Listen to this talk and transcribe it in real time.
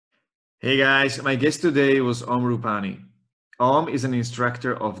Hey guys, my guest today was Om Rupani. Om is an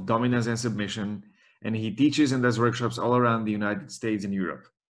instructor of dominance and submission, and he teaches and does workshops all around the United States and Europe.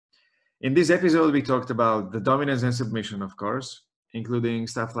 In this episode, we talked about the dominance and submission, of course, including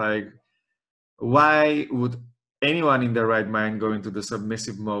stuff like why would anyone in their right mind go into the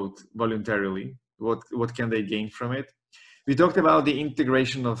submissive mode voluntarily? What can they gain from it? We talked about the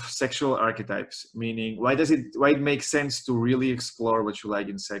integration of sexual archetypes, meaning why it makes sense to really explore what you like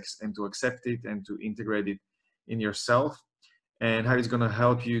in sex and to accept it and to integrate it in yourself, and how it's going to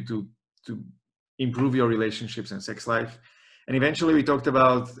help you to improve your relationships and sex life. And eventually we talked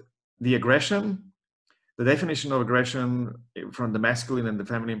about the aggression, the definition of aggression from the masculine and the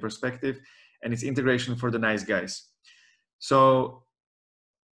feminine perspective, and its integration for the nice guys. So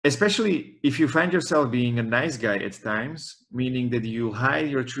especially if you find yourself being a nice guy at times, meaning that you hide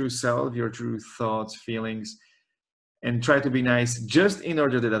your true self, your true thoughts, feelings, and try to be nice just in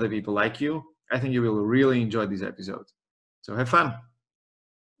order that other people like you, I think you will really enjoy this episode. So have fun.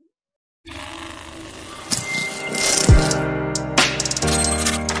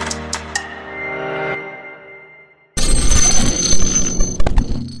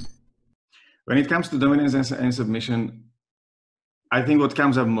 When it comes to dominance and submission, I think what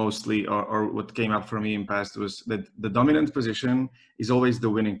comes up mostly, or what came up for me in past, was that the dominant position is always the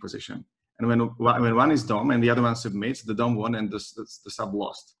winning position. And when one is dom and the other one submits, the dom won and the sub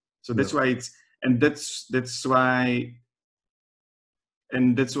lost. So that's why that's why,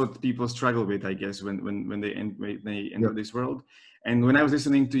 and that's what people struggle with, I guess, when they enter this world. And when I was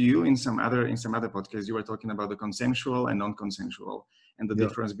listening to you in some other podcasts, you were talking about the consensual and non-consensual and the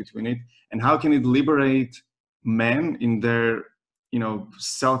difference between it, and how can it liberate men in their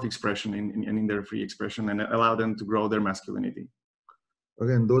self-expression and in their free expression, and allow them to grow their masculinity.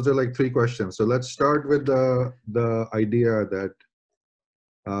 Again, those are like three questions. So let's start with the idea that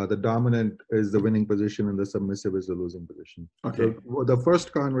the dominant is the winning position and the submissive is the losing position. Okay. So the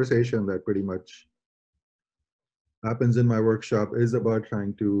first conversation that pretty much happens in my workshop is about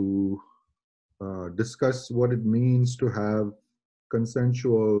trying to discuss what it means to have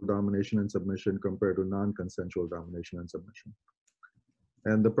consensual domination and submission compared to non-consensual domination and submission.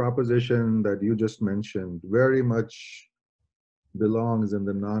 And the proposition that you just mentioned very much belongs in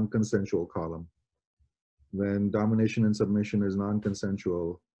the non-consensual column. When domination and submission is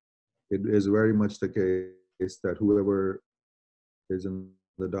non-consensual, it is very much the case that whoever is in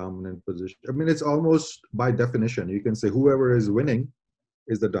the dominant position, I mean, it's almost by definition, you can say whoever is winning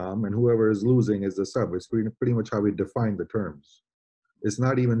is the dom and whoever is losing is the sub. It's pretty much how we define the terms. It's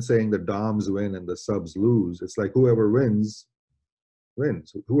not even saying the doms win and the subs lose. It's like whoever wins,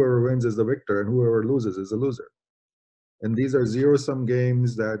 wins. Whoever wins is the victor and whoever loses is the loser. And these are zero-sum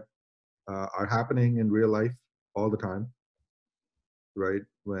games that are happening in real life all the time, right?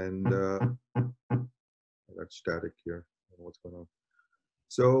 When I got static here. I don't know what's going on.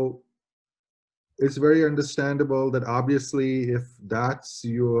 So it's very understandable that obviously if that's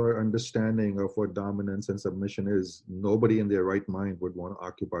your understanding of what dominance and submission is, nobody in their right mind would want to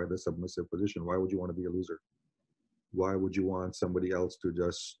occupy the submissive position. Why would you want to be a loser? Why would you want somebody else to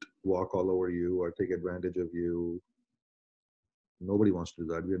just walk all over you or take advantage of you? Nobody wants to do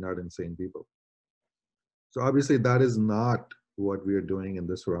that. We're not insane people. So obviously that is not what we are doing in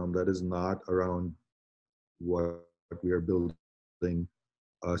this realm. That is not around what we are building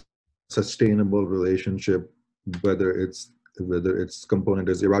a sustainable relationship, whether its component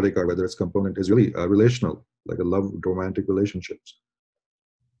is erotic or whether its component is really relational, like a love romantic relationships.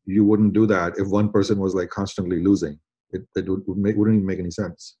 You wouldn't do that if one person was like constantly losing. It wouldn't even make any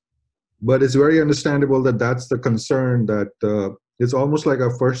sense. But it's very understandable that that's the concern, that it's almost like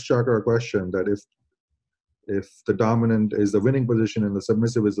a first chakra question, that if the dominant is the winning position and the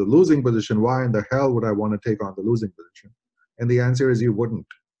submissive is the losing position, why in the hell would I want to take on the losing position? And the answer is you wouldn't.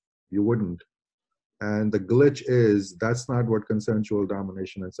 You wouldn't. And the glitch is that's not what consensual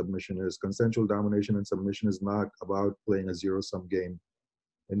domination and submission is. Consensual domination and submission is not about playing a zero-sum game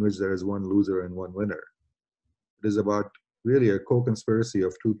in which there is one loser and one winner. It is about really a co-conspiracy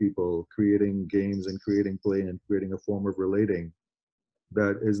of two people creating games and creating play and creating a form of relating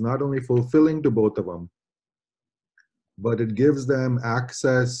that is not only fulfilling to both of them, but it gives them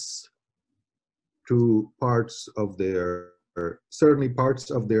access to parts of their, certainly parts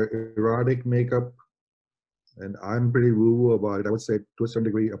of their erotic makeup. And I'm pretty woo-woo about it. I would say to a certain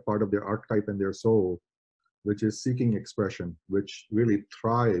degree, a part of their archetype and their soul, which is seeking expression, which really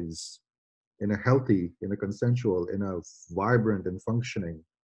thrives in a healthy, in a consensual, in a vibrant and functioning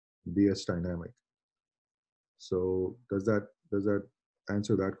DS dynamic. So does that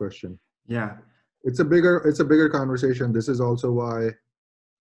answer that question? Yeah. It's a bigger conversation. This is also why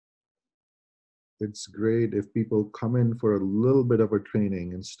it's great if people come in for a little bit of a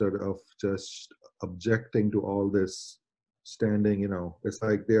training instead of just objecting to all this standing, it's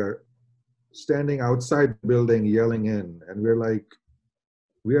like they're standing outside the building yelling in, and we're like,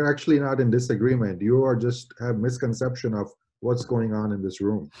 we are actually not in disagreement. You are just have misconception of what's going on in this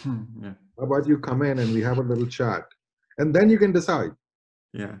room. Yeah. How about you come in and we have a little chat, and then you can decide.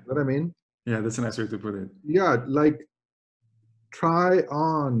 Yeah. You know what I mean? Yeah, that's a nice way to put it. Yeah, like try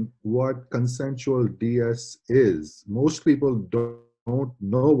on what consensual DS is. Most people don't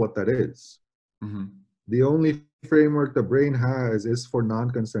know what that is. Mm-hmm. The only framework the brain has is for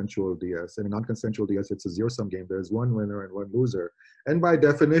non-consensual DS. And in non-consensual DS, it's a zero-sum game. There's one winner and one loser. And by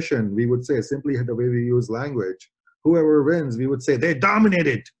definition, we would say, simply the way we use language, whoever wins, we would say, they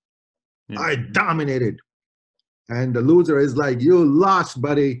dominated. Yeah. I dominated. And the loser is like, you lost,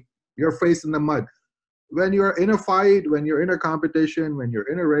 buddy. Your face in the mud. When you're in a fight, when you're in a competition, when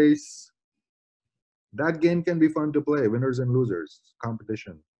you're in a race, that game can be fun to play, winners and losers,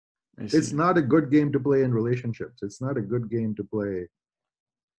 competition. It's not a good game to play in relationships. It's not a good game to play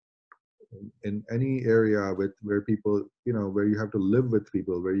in any area where people, where you have to live with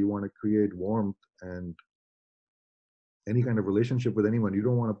people, where you want to create warmth and any kind of relationship with anyone. You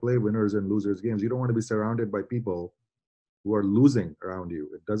don't want to play winners and losers games. You don't want to be surrounded by people who are losing around you.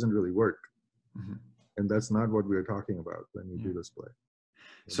 It doesn't really work. Mm-hmm. And that's not what we're talking about when we do this play.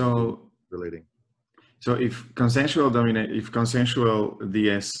 So relating. So if consensual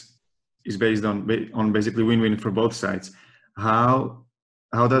DS is based on basically win-win for both sides, how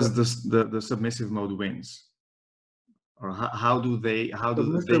does the submissive mode wins? Or how do they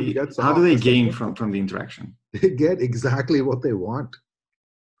gain from the interaction? They get exactly what they want.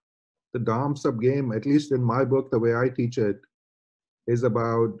 The Dom sub game, at least in my book, the way I teach it, is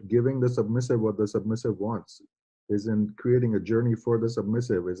about giving the submissive what the submissive wants, is in creating a journey for the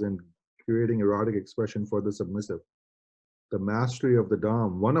submissive, is in creating erotic expression for the submissive. The mastery of the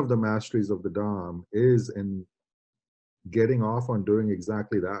Dom, one of the masteries of the Dom is in getting off on doing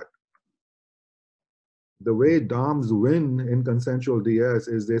exactly that. The way Doms win in consensual DS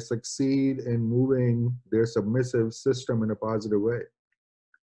is they succeed in moving their submissive system in a positive way.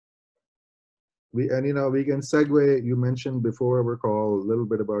 We can segue, you mentioned before our call a little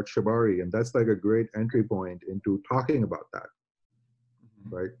bit about Shibari, and that's like a great entry point into talking about that,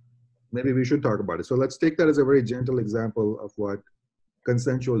 right? Maybe we should talk about it. So let's take that as a very gentle example of what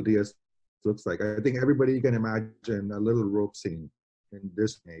consensual DS looks like. I think everybody can imagine a little rope scene in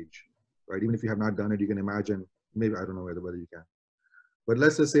this age, right? Even if you have not done it, you can imagine, maybe, I don't know whether you can. But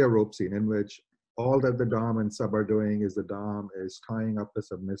let's just say a rope scene in which all that the Dom and sub are doing is the Dom is tying up the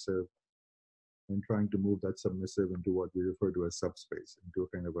submissive and trying to move that submissive into what we refer to as subspace, into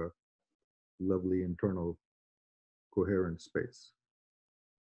a kind of a lovely internal coherent space.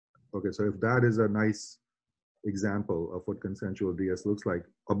 Okay, so if that is a nice example of what consensual DS looks like,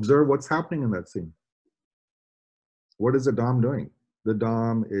 observe what's happening in that scene. What is the Dom doing? The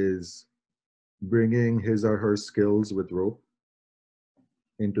Dom is bringing his or her skills with rope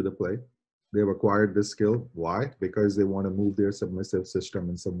into the play. They've acquired this skill. Why? Because they want to move their submissive system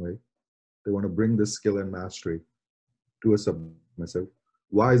in some way. They want to bring this skill and mastery to a submissive.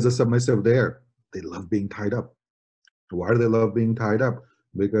 Why is the submissive there? They love being tied up. Why do they love being tied up?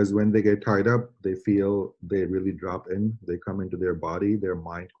 Because when they get tied up, they feel they really drop in. They come into their body, their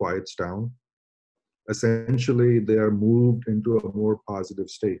mind quiets down. Essentially, they are moved into a more positive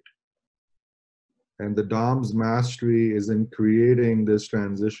state. And the Dom's mastery is in creating this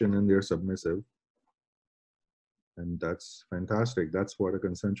transition in their submissive. And that's fantastic. That's what a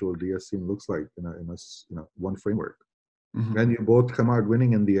consensual DS scene looks like in a one framework. Mm-hmm. And you both come out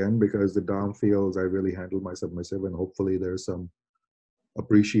winning in the end because the Dom feels I really handled my submissive, and hopefully there's some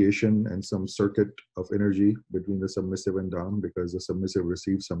appreciation and some circuit of energy between the submissive and Dom because the submissive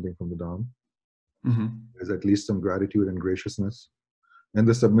receives something from the Dom. Mm-hmm. There's at least some gratitude and graciousness. And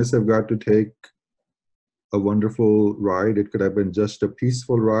the submissive got to take a wonderful ride. It could have been just a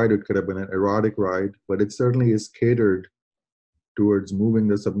peaceful ride. It could have been an erotic ride, but it certainly is catered towards moving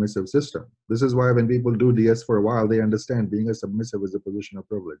the submissive system. This is why when people do DS for a while, they understand being a submissive is a position of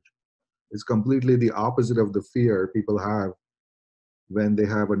privilege. It's completely the opposite of the fear people have when they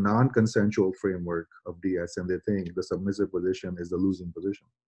have a non-consensual framework of DS and they think the submissive position is the losing position.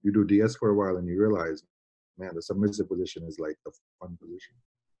 You do DS for a while and you realize, man, the submissive position is like the fun position.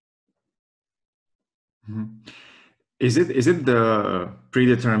 Mm-hmm. Is it the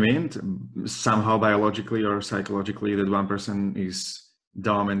predetermined somehow biologically or psychologically that one person is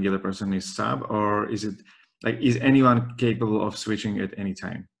Dom and the other person is sub, or is it like, is anyone capable of switching at any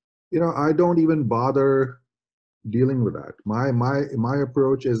time? I don't even bother dealing with that. My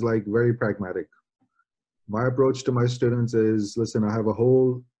approach is like very pragmatic. My approach to my students is, listen, I have a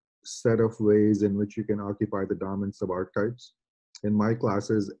whole set of ways in which you can occupy the dominant subarchetypes. In my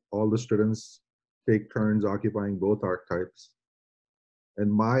classes, all the students take turns occupying both archetypes.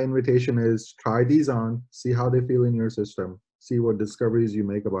 And my invitation is, try these on, see how they feel in your system, see what discoveries you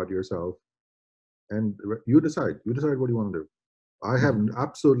make about yourself, and you decide. You decide what you want to do. I have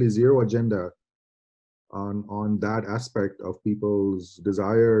absolutely zero agenda on that aspect of people's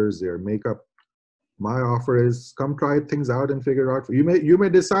desires, their makeup. My offer is, come try things out and figure out. You may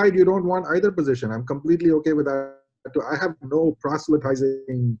decide you don't want either position. I'm completely okay with that too. I have no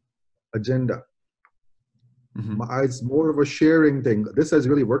proselytizing agenda. It's more of a sharing thing. This has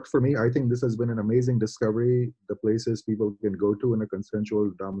really worked for me. I think this has been an amazing discovery. The places people can go to in a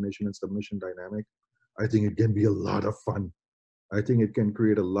consensual domination and submission dynamic. I think it can be a lot of fun. I think it can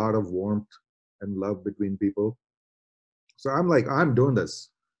create a lot of warmth and love between people. So I'm like, I'm doing this.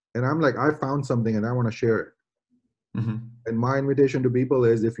 And I'm like, I found something and I want to share it. And my invitation to people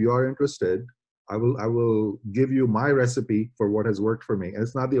is, if you are interested, I will give you my recipe for what has worked for me. And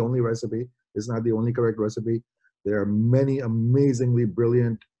it's not the only recipe. It's not the only correct recipe. There are many amazingly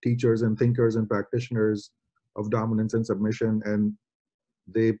brilliant teachers and thinkers and practitioners of dominance and submission. And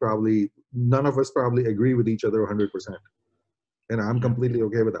none of us probably agree with each other 100%. And I'm completely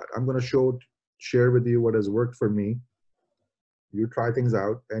okay with that. I'm going to share with you what has worked for me. You try things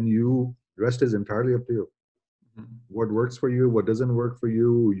out, and the rest is entirely up to you. What works for you, what doesn't work for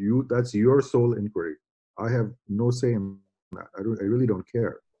you, that's your soul inquiry. I have no say in that. I really don't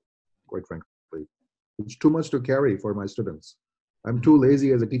care, quite frankly. It's too much to carry for my students. I'm too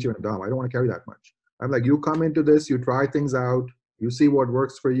lazy as a teacher and a dom. I don't want to carry that much. I'm like, you come into this, you try things out, you see what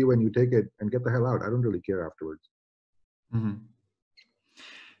works for you, and you take it and get the hell out. I don't really care afterwards.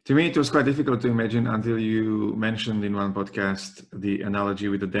 To me, it was quite difficult to imagine until you mentioned in one podcast the analogy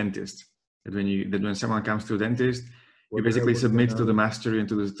with the dentist. That when someone comes to a dentist, you basically submit to the mastery and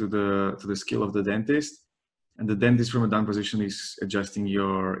to the skill of the dentist, and the dentist from a down position is adjusting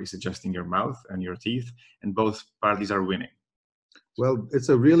your mouth and your teeth, and both parties are winning. Well, it's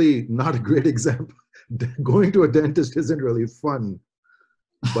a really not a great example. Going to a dentist isn't really fun.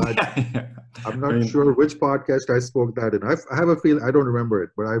 But I'm not sure which podcast I spoke that in. I have a feeling, I don't remember it,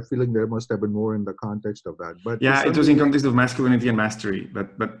 but I have a feeling there must have been more in the context of that. But yeah, it was in context of masculinity and mastery,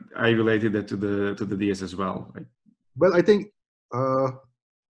 but I related that to the DS as well. Right? Well, I think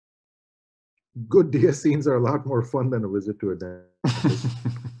good DS scenes are a lot more fun than a visit to a dentist.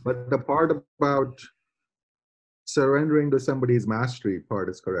 But the part about surrendering to somebody's mastery part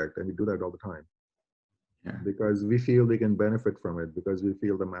is correct, and we do that all the time. Yeah. Because we feel they can benefit from it, because we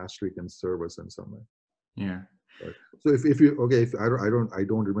feel the mastery can serve us in some way. Yeah. Right. So I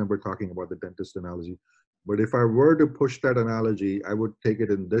don't remember talking about the dentist analogy, but if I were to push that analogy, I would take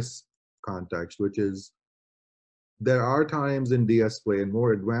it in this context, which is, there are times in DS play and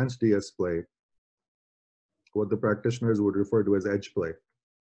more advanced DS play, what the practitioners would refer to as edge play,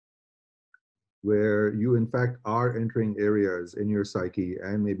 where you in fact are entering areas in your psyche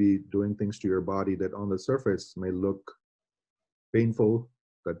and maybe doing things to your body that on the surface may look painful,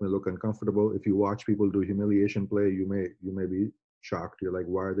 that may look uncomfortable. If you watch people do humiliation play, you may be shocked. You're like,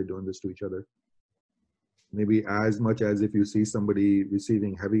 why are they doing this to each other? Maybe as much as if you see somebody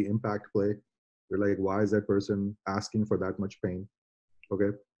receiving heavy impact play, you're like, why is that person asking for that much pain?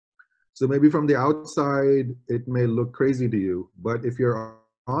 Okay. So maybe from the outside, it may look crazy to you, but if you're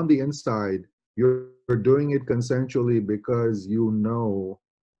on the inside, you're doing it consensually because you know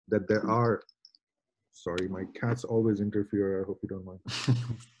that there are, sorry, my cats always interfere. I hope you don't mind.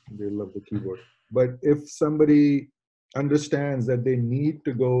 They love the keyboard. But if somebody understands that they need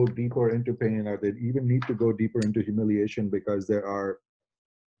to go deeper into pain, or they even need to go deeper into humiliation because there are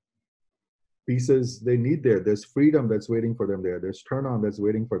pieces they need there, there's freedom that's waiting for them there, there's turn on that's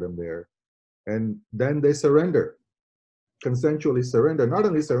waiting for them there, and then they surrender. Consensually surrender, not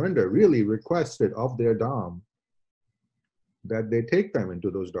only surrender, really request it of their dom that they take them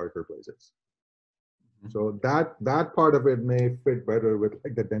into those darker places. So that part of it may fit better with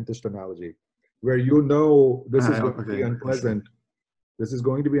like the dentist analogy, where you know this is going to be unpleasant. This is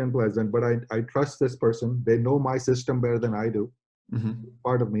going to be unpleasant, but I trust this person. They know my system better than I do.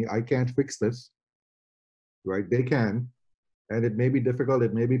 Part of me, I can't fix this, right? They can, and it may be difficult.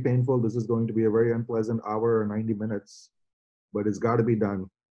 It may be painful. This is going to be a very unpleasant hour or 90 minutes. But it's got to be done.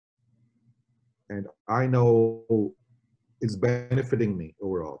 And I know it's benefiting me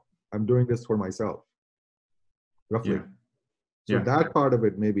overall. I'm doing this for myself, roughly. So that part of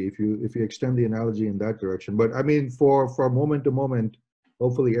it, maybe if you extend the analogy in that direction. But I mean, for moment to moment,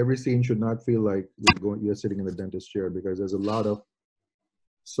 hopefully every scene should not feel like you're sitting in the dentist chair, because there's a lot of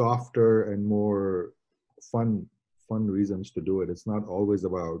softer and more fun reasons to do it. It's not always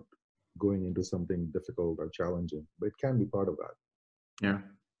about going into something difficult or challenging, but it can be part of that. Yeah.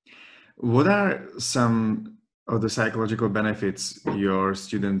 What are some of the psychological benefits your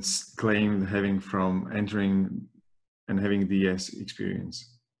students claimed having from entering and having DS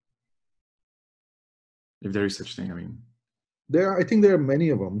experience? If there is such thing, I mean. I think there are many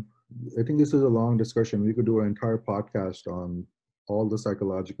of them. I think this is a long discussion. We could do an entire podcast on all the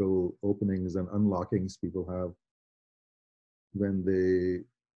psychological openings and unlockings people have when they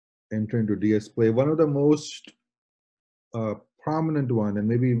enter into DS play. One of the most prominent one, and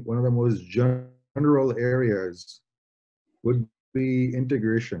maybe one of the most general areas, would be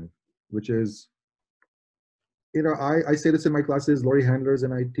integration, which is, I say this in my classes, Laurie Handlers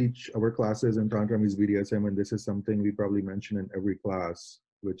and I teach our classes in Tantramese BDSM, and this is something we probably mention in every class,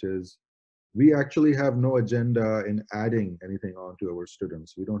 which is we actually have no agenda in adding anything onto our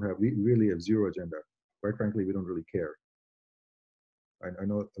students. We really have zero agenda. Quite frankly, we don't really care. I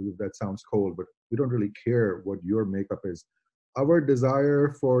know that sounds cold, but we don't really care what your makeup is. Our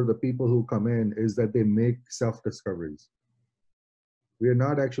desire for the people who come in is that they make self-discoveries. We are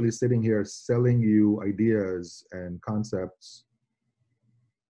not actually sitting here selling you ideas and concepts.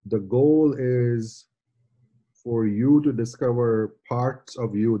 The goal is for you to discover parts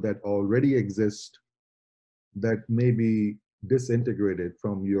of you that already exist that may be disintegrated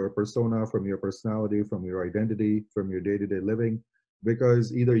from your persona, from your personality, from your identity, from your day-to-day living,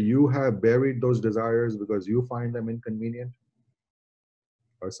 because either you have buried those desires because you find them inconvenient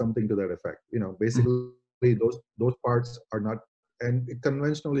or something to that effect. Basically those parts are not, and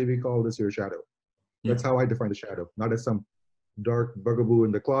conventionally we call this your shadow. That's how I define the shadow, not as some dark bugaboo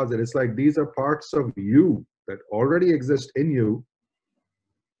in the closet. It's like these are parts of you that already exist in you,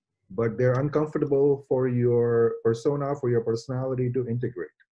 but they're uncomfortable for your persona, for your personality to integrate,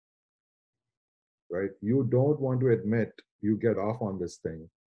 right? You don't want to admit you get off on this thing,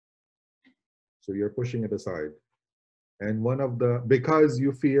 so you're pushing it aside. And because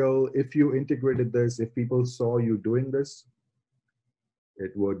you feel if you integrated this, if people saw you doing this,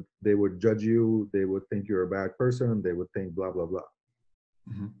 they would judge you, they would think you're a bad person, they would think blah, blah, blah.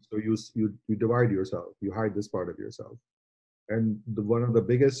 Mm-hmm. So you divide yourself, you hide this part of yourself. And one of the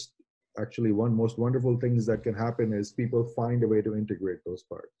biggest, actually one most wonderful things that can happen is people find a way to integrate those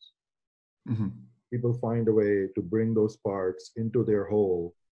parts. Mm-hmm. People find a way to bring those parts into their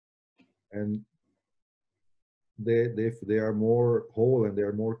whole, and they are more whole and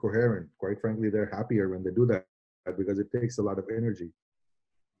they're more coherent. Quite frankly, they're happier when they do that, because it takes a lot of energy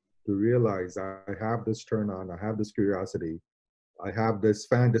to realize I have this turn on, I have this curiosity, I have this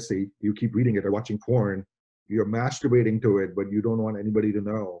fantasy. You keep reading it or watching porn, you're masturbating to it, but you don't want anybody to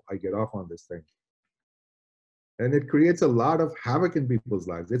know I get off on this thing. And it creates a lot of havoc in people's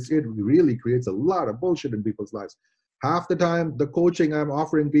lives. It really creates a lot of bullshit in people's lives. Half the time, the coaching I'm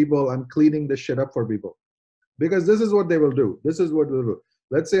offering people, I'm cleaning this shit up for people. Because this is what they will do. This is what they'll do.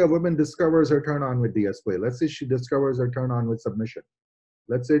 Let's say a woman discovers her turn on with DS play. Let's say she discovers her turn on with submission.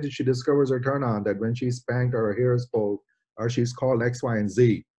 Let's say that she discovers her turn on that when she's spanked or her hair is pulled or she's called X, Y, and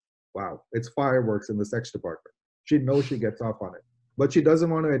Z. Wow, it's fireworks in the sex department. She knows she gets off on it, but she doesn't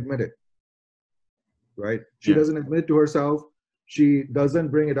want to admit it, right? She doesn't admit it to herself. She doesn't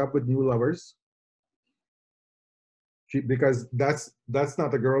bring it up with new lovers. Because that's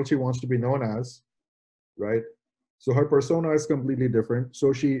not the girl she wants to be known as, right? So her persona is completely different.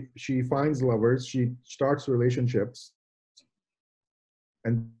 So she finds lovers, she starts relationships,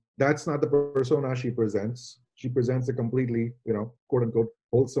 and that's not the persona she presents. She presents a completely, quote unquote,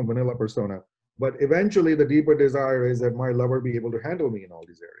 wholesome vanilla persona. But eventually the deeper desire is that my lover be able to handle me in all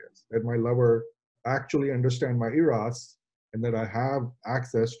these areas, that my lover actually understand my eros, and that I have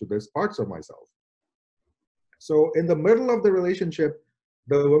access to these parts of myself. So in the middle of the relationship,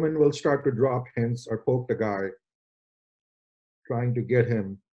 the woman will start to drop hints or poke the guy, trying to get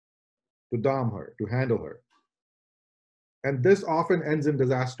him to dom her, to handle her. And this often ends in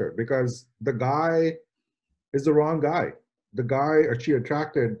disaster because the guy is the wrong guy. The guy or she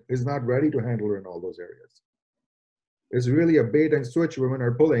attracted is not ready to handle her in all those areas. It's really a bait and switch women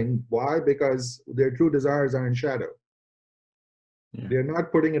are pulling. Why? Because their true desires are in shadow. Yeah. They're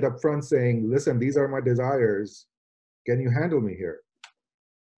not putting it up front saying, listen, these are my desires. Can you handle me here?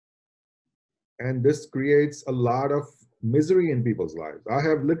 And this creates a lot of misery in people's lives. I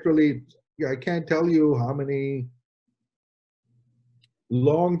have literally, I can't tell you how many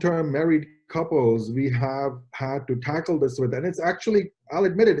long-term married couples we have had to tackle this with. And it's actually, I'll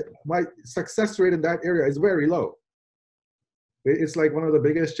admit it, my success rate in that area is very low. It's like one of the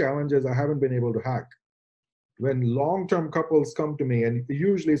biggest challenges I haven't been able to hack. When long-term couples come to me, and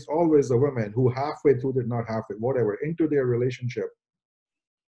usually it's always the women who halfway through, not halfway, whatever, into their relationship,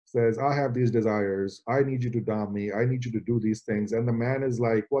 says, I have these desires, I need you to dom me, I need you to do these things. And the man is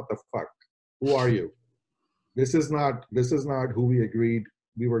like, what the fuck? Who are you? This is not who we agreed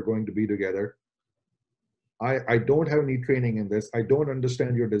we were going to be together. I don't have any training in this. I don't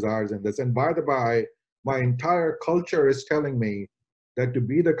understand your desires in this. And by the by, my entire culture is telling me that to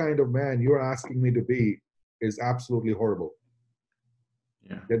be the kind of man you're asking me to be is absolutely horrible.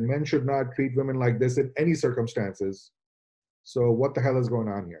 Yeah. That men should not treat women like this in any circumstances. So what the hell is going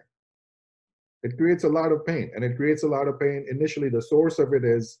on here? It creates a lot of pain, and it creates a lot of pain. Initially, the source of it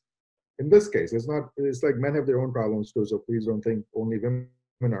is, in this case, it's like men have their own problems too. So please don't think only women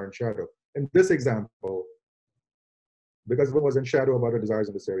are in shadow. In this example, because woman was in shadow about her desires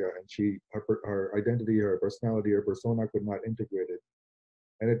in this area, and her identity, her personality, her persona could not integrate it.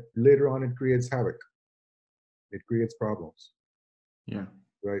 And later on, it creates havoc. It creates problems. Yeah.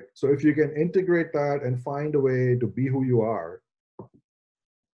 Right. So if you can integrate that and find a way to be who you are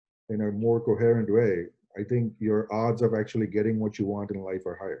in a more coherent way, I think your odds of actually getting what you want in life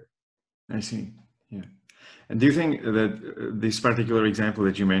are higher. I see. Yeah. And do you think that this particular example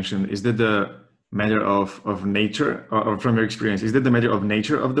that you mentioned, is that the matter of nature, or from your experience, is that the matter of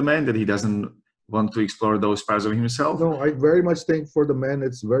nature of the man that he doesn't want to explore those parts of himself? No, I very much think for the men,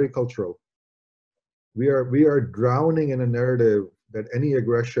 it's very cultural. We are drowning in a narrative that any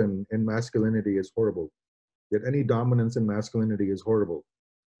aggression in masculinity is horrible, that any dominance in masculinity is horrible.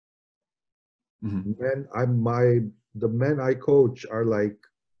 Mm-hmm. The men I coach are like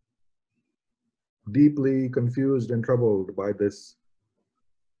deeply confused and troubled by this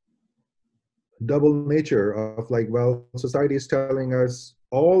double nature of like, well, society is telling us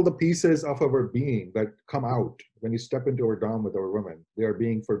all the pieces of our being that come out when you step into our dom with our women, they are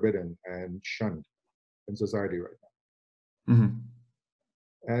being forbidden and shunned in society right now. Mm-hmm.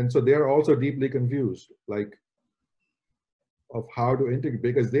 And so they are also deeply confused, like, of how to integrate,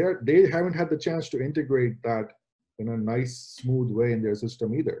 because they haven't had the chance to integrate that in a nice, smooth way in their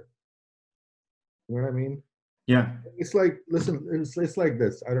system either. You know what I mean? Yeah. It's like, listen, it's like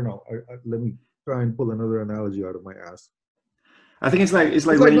this. I don't know. Let me try and pull another analogy out of my ass. I think it's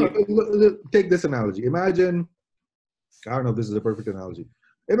like when you take this analogy. Imagine, I don't know if this is a perfect analogy.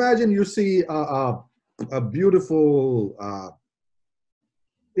 Imagine you see a beautiful,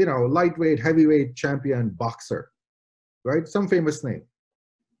 lightweight, heavyweight champion boxer, right? Some famous name.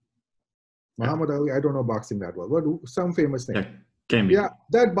 Muhammad Ali, I don't know boxing that well, but some famous name. Yeah, can be. Yeah,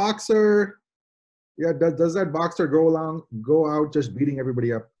 that boxer, does that boxer go out just beating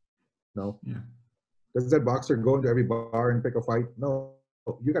everybody up? No. Yeah. Does that boxer go into every bar and pick a fight? No.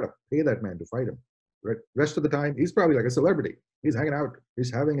 You got to pay that man to fight him. Right? Rest of the time, he's probably like a celebrity. He's hanging out.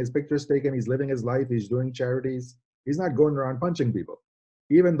 He's having his pictures taken. He's living his life. He's doing charities. He's not going around punching people.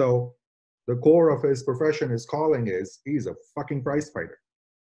 Even though the core of his profession, his calling is, he's a fucking prize fighter.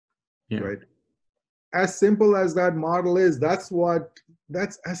 Yeah. Right? As simple as that model is, that's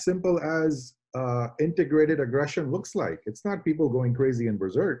as simple as integrated aggression looks like. It's not people going crazy and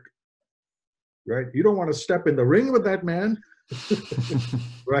berserk. Right? You don't want to step in the ring with that man.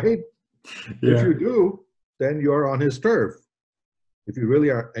 Right? Yeah. If you do, then you're on his turf. If you really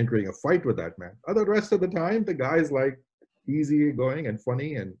are entering a fight with that man. The rest of the time, the guy's like easy going and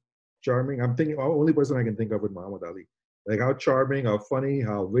funny and charming. I'm thinking, the only person I can think of with Muhammad Ali. Like how charming, how funny,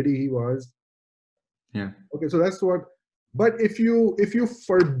 how witty he was. Yeah. Okay, so that's what. But if you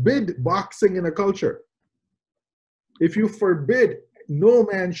forbid boxing in a culture, if you forbid no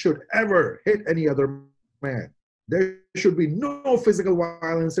man should ever hit any other man, there should be no physical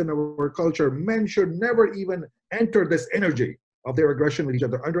violence in our culture. Men should never even enter this energy of their aggression with each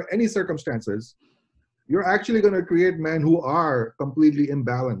other under any circumstances. You're actually going to create men who are completely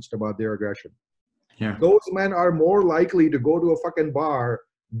imbalanced about their aggression. Yeah. Those men are more likely to go to a fucking bar,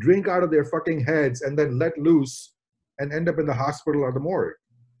 drink out of their fucking heads, and then let loose and end up in the hospital or the morgue.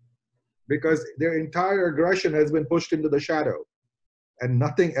 Because their entire aggression has been pushed into the shadow. And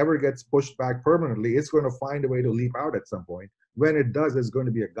nothing ever gets pushed back permanently. It's going to find a way to leap out at some point. When it does, it's going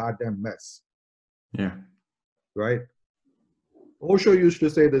to be a goddamn mess. Yeah. Right? Osho used to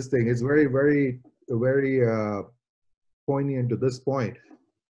say this thing. It's very, very, very poignant to this point.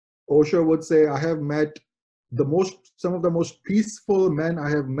 Osho would say, I have met some of the most peaceful men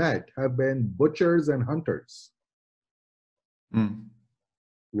I have met have been butchers and hunters. Mm.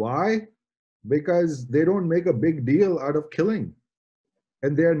 Why? Because they don't make a big deal out of killing.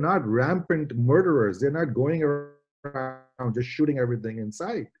 And they're not rampant murderers. They're not going around just shooting everything in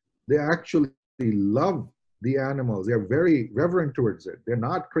sight. They actually love the animals. They're very reverent towards it. They're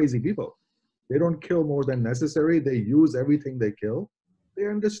not crazy people. They don't kill more than necessary. They use everything they kill. They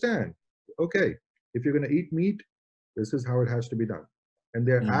understand, okay, if you're going to eat meat, this is how it has to be done. And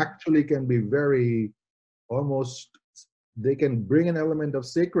they Yeah. actually can be very, almost, they can bring an element of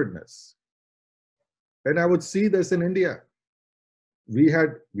sacredness. And I would see this in India.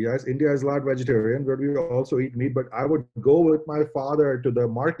 India is a lot vegetarian, but we also eat meat. But I would go with my father to the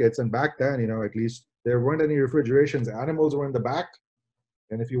markets, and back then, at least there weren't any refrigerations. Animals were in the back,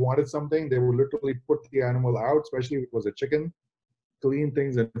 and if you wanted something, they would literally put the animal out, especially if it was a chicken, clean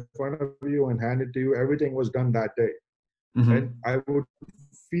things in front of you and hand it to you. Everything was done that day. Mm-hmm. And I would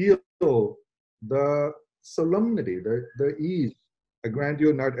feel the solemnity, the ease. I grant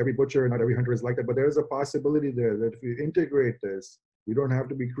you, not every butcher, not every hunter is like that, but there is a possibility there that if you integrate this, you don't have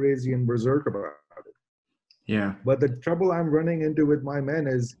to be crazy and berserk about it. Yeah. But the trouble I'm running into with my men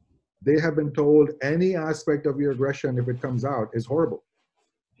is they have been told any aspect of your aggression, if it comes out, is horrible.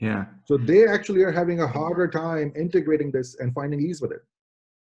 Yeah. So they actually are having a harder time integrating this and finding ease with it.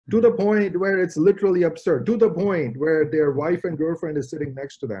 To the point where it's literally absurd, to the point where their wife and girlfriend is sitting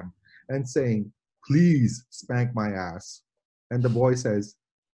next to them and saying, please spank my ass. And the boy says,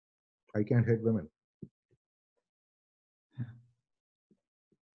 I can't hit women.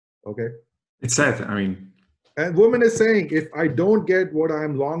 Okay. It's sad. I mean, and woman is saying, if I don't get what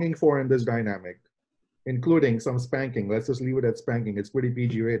I'm longing for in this dynamic, including some spanking, let's just leave it at spanking, it's pretty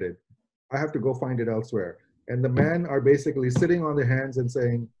PG rated, I have to go find it elsewhere. And the men are basically sitting on their hands and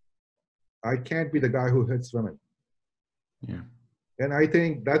saying, I can't be the guy who hits women. Yeah. And I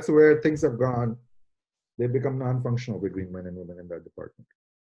think that's where things have gone. They become non-functional between men and women in that department.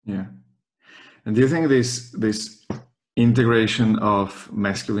 Yeah. And do you think this integration of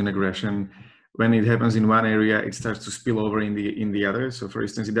masculine aggression, when it happens in one area, it starts to spill over in the other? So for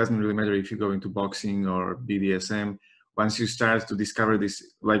instance, it doesn't really matter if you go into boxing or BDSM. Once you start to discover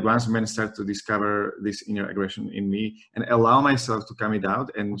this, like once men start to discover this inner aggression in me and allow myself to come it out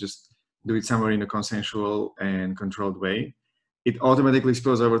and just do it somewhere in a consensual and controlled way, it automatically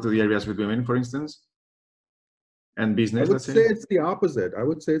spills over to the areas with women, for instance, and business, I would let's say say. it's the opposite. I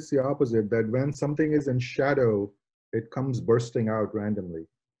would say it's the opposite, that when something is in shadow, it comes bursting out randomly.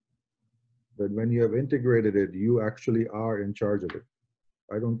 That when you have integrated it, you actually are in charge of it.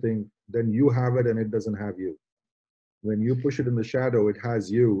 I don't think, then you have it and it doesn't have you. When you push it in the shadow, it has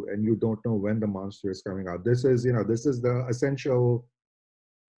you and you don't know when the monster is coming out. This is the essential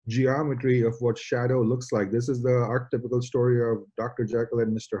geometry of what shadow looks like. This is the archetypical story of Dr. Jekyll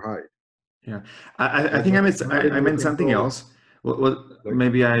and Mr. Hyde. Yeah, I think I meant something else. What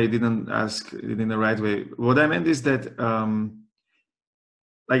maybe I didn't ask it in the right way. What I meant is that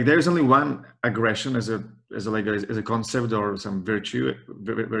like there's only one aggression as a concept or some virtue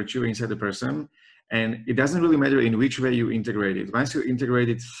inside the person, and it doesn't really matter in which way you integrate it. Once you integrate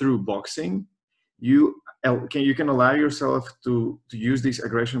it through boxing, you can allow yourself to use this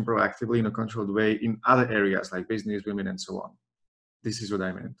aggression proactively in a controlled way in other areas like business, women, and so on. This is what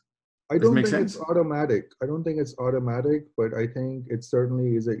I meant. I don't think it's automatic. I don't think it's automatic, but I think it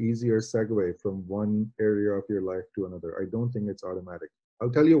certainly is an easier segue from one area of your life to another. I don't think it's automatic.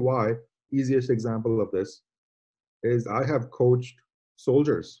 I'll tell you why. Easiest example of this is I have coached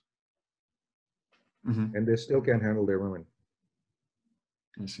soldiers, and they still can't handle their women.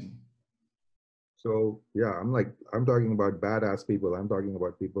 I see. So yeah, I'm talking about badass people. I'm talking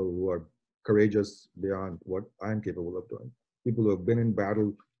about people who are courageous beyond what I'm capable of doing. People who have been in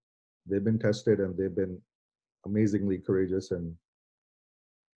battle, they've been tested, and they've been amazingly courageous and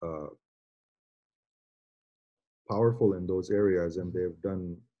powerful in those areas, and they've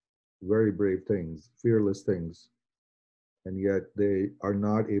done very brave things, fearless things, and yet they are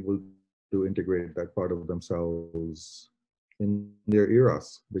not able to integrate that part of themselves in their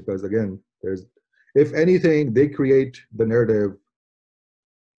eros, because again, if anything, they create the narrative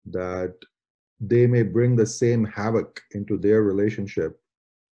that they may bring the same havoc into their relationship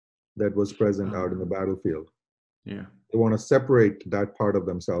that was present out in the battlefield. Yeah. They want to separate that part of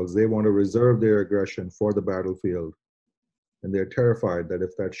themselves. They want to reserve their aggression for the battlefield. And they're terrified that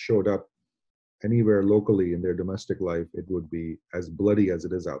if that showed up anywhere locally in their domestic life, it would be as bloody as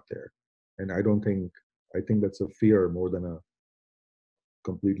it is out there. And I think that's a fear more than a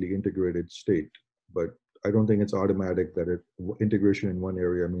completely integrated state. But I don't think it's automatic that integration in one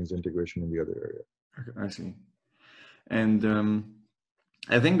area means integration in the other area. I see. And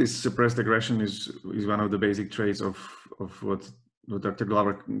I think this suppressed aggression is one of the basic traits of what Dr.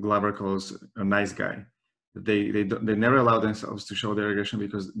 Glover calls a nice guy. They never allow themselves to show their aggression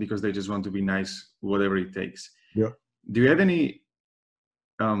because they just want to be nice, whatever it takes. Yeah. Do you have any?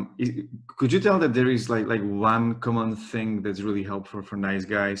 Could you tell that there is like one common thing that's really helpful for nice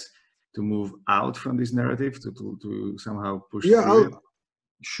guys move out from this narrative, to somehow push Yeah, through it?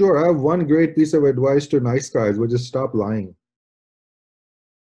 Sure. I have one great piece of advice to nice guys, which is stop lying.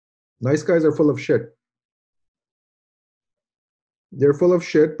 Nice guys are full of shit. They're full of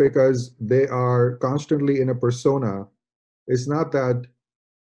shit because they are constantly in a persona. It's not that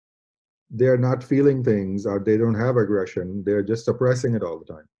they're not feeling things or they don't have aggression. They're just suppressing it all the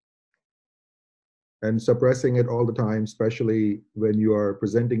time. And suppressing it all the time, especially when you are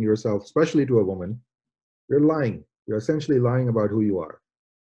presenting yourself, especially to a woman, you're lying. You're essentially lying about who you are.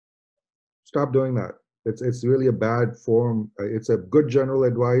 Stop doing that. It's really a bad form. It's a good general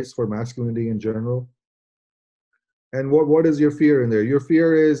advice for masculinity in general. And what is your fear in there? Your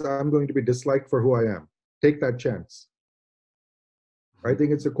fear is I'm going to be disliked for who I am. Take that chance. I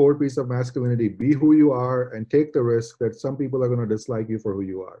think it's a core piece of masculinity. Be who you are and take the risk that some people are going to dislike you for who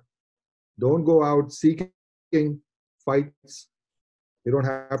you are. Don't go out seeking fights. You don't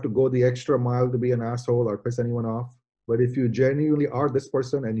have to go the extra mile to be an asshole or piss anyone off. But if you genuinely are this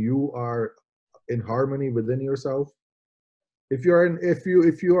person and you are in harmony within yourself, if you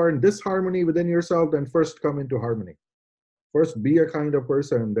are in disharmony within yourself, then first come into harmony. First, be a kind of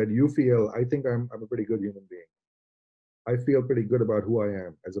person that you feel, I think I'm a pretty good human being. I feel pretty good about who I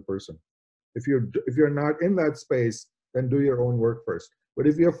am as a person. If you're not in that space, then do your own work first. But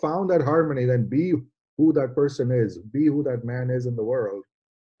if you have found that harmony, then be who that person is, be who that man is in the world.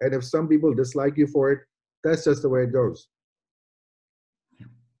 And if some people dislike you for it, that's just the way it goes.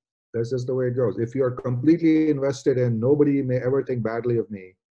 That's just the way it goes. If you're completely invested in nobody may ever think badly of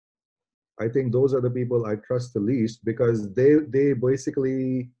me, I think those are the people I trust the least because they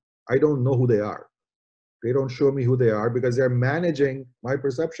basically, I don't know who they are. They don't show me who they are because they're managing my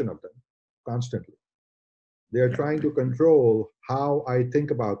perception of them constantly. They're trying to control how I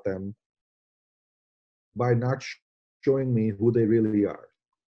think about them by not showing me who they really are.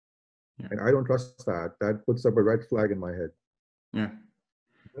 Yeah. And I don't trust that. That puts up a red flag in my head. Yeah.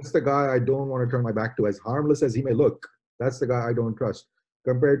 That's the guy I don't want to turn my back to, as harmless as he may look. That's the guy I don't trust.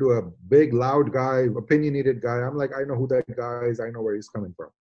 Compared to a big, loud guy, opinionated guy, I'm like, I know who that guy is. I know where he's coming from.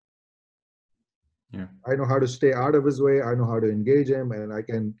 Yeah. I know how to stay out of his way. I know how to engage him, and I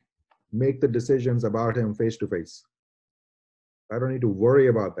can make the decisions about him face to face. I don't need to worry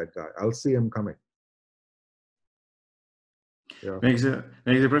about that guy. I'll see him coming. Yeah. Makes a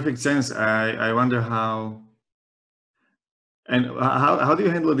perfect sense. I wonder how do you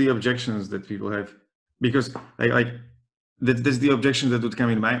handle the objections that people have? Because that's the objection that would come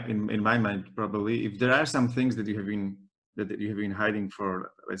in my mind probably. If there are some things that you have been hiding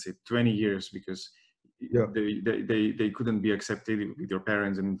for, let's say, 20 years because they couldn't be accepted with your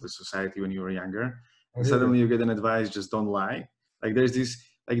parents and the society when you were younger, and suddenly you get an advice, just don't lie. Like there's this,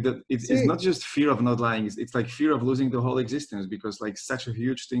 like it's not just fear of not lying, it's like fear of losing the whole existence because like such a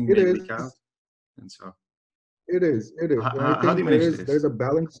huge thing may leak out. And so it is. How do you manage this?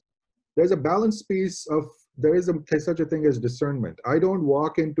 There's a balance piece of, there is such a thing as discernment. I don't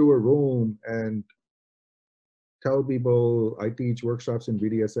walk into a room and tell people I teach workshops in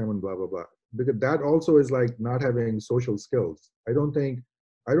BDSM and blah, blah, blah. Because that also is like not having social skills. I don't think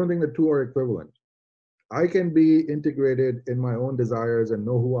the two are equivalent. I can be integrated in my own desires and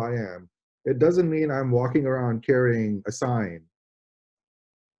know who I am. It doesn't mean I'm walking around carrying a sign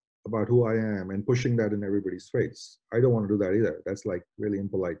about who I am and pushing that in everybody's face. I don't want to do that either. That's like really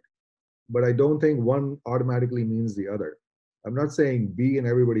impolite. But I don't think one automatically means the other. I'm not saying be in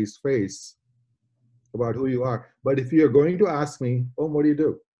everybody's face about who you are. But if you're going to ask me, oh, what do you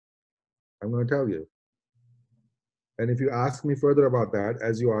do? I'm going to tell you. And if you ask me further about that,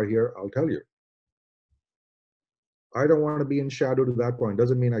 as you are here, I'll tell you. I don't want to be in shadow to that point.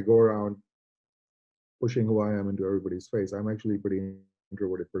 Doesn't mean I go around pushing who I am into everybody's face. I'm actually a pretty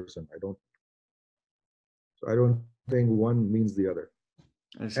introverted person. I don't think one means the other.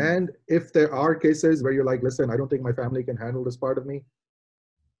 And if there are cases where you're like, listen, I don't think my family can handle this part of me,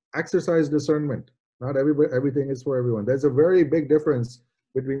 exercise discernment. Not everything is for everyone. There's a very big difference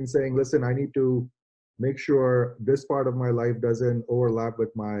between saying, listen, I need to make sure this part of my life doesn't overlap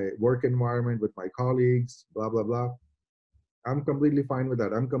with my work environment, with my colleagues, blah, blah, blah. I'm completely fine with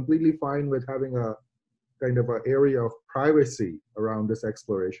that. I'm completely fine with having a kind of an area of privacy around this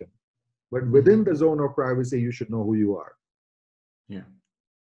exploration. But within the zone of privacy, you should know who you are. Yeah.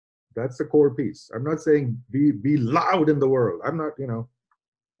 That's the core piece. I'm not saying be loud in the world. I'm not,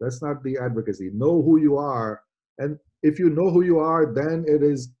 that's not the advocacy. Know who you are. And if you know who you are, then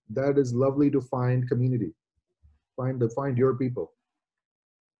that is lovely to find community. Find your people.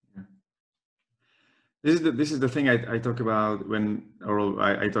 Yeah. This is the thing I talk about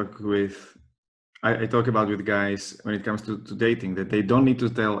I talk with I talk about with guys when it comes to dating, that they don't need to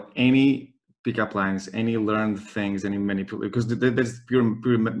tell any pickup lines, any learned things, any manipulation, because that's pure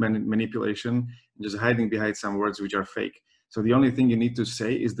manipulation, just hiding behind some words which are fake. So the only thing you need to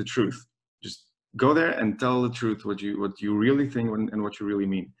say is the truth. Just go there and tell the truth, what you really think and what you really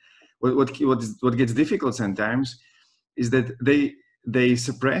mean. What gets difficult sometimes is that they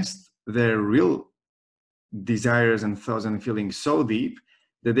suppressed their real desires and thoughts and feelings so deep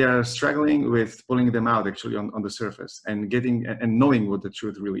that they are struggling with pulling them out actually on the surface and getting and knowing what the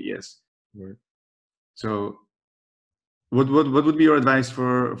truth really is. Right. So what would be your advice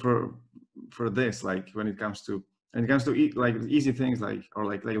for this, like when it comes to like easy things, like or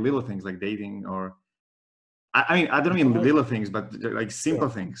like little things like dating, or I mean I don't mean little things, but like simple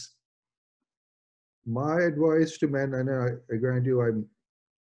things. My advice to men, and I grant you,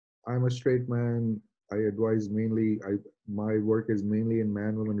 I'm a straight man. I advise mainly. My work is mainly in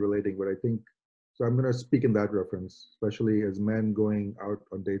man-woman relating, but I think so. I'm going to speak in that reference, especially as men going out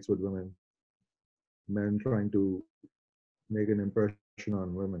on dates with women, men trying to make an impression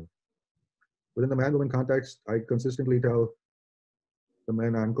on women. Within the man-woman context, I consistently tell the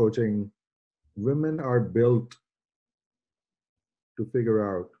men I'm coaching, women are built to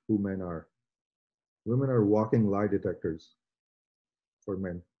figure out who men are. Women are walking lie detectors for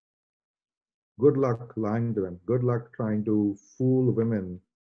men. Good luck lying to them. Good luck trying to fool women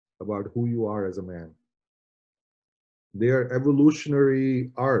about who you are as a man. Their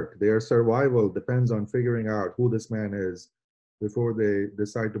evolutionary arc, their survival depends on figuring out who this man is before they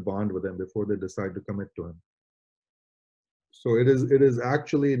decide to bond with him, before they decide to commit to him. So it is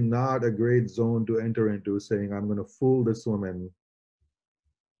actually not a great zone to enter into saying, I'm going to fool this woman.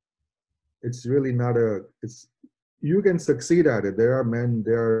 It's really not it's, you can succeed at it. There are men,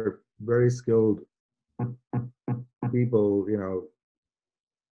 there are very skilled people,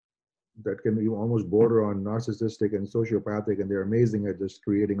 that can be almost border on narcissistic and sociopathic, and they're amazing at just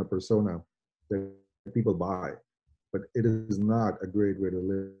creating a persona that people buy. But it is not a great way to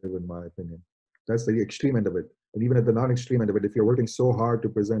live, in my opinion. That's the extreme end of it. And even at the non-extreme end of it, if you're working so hard to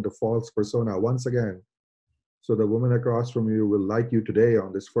present a false persona, once again, so the woman across from you will like you today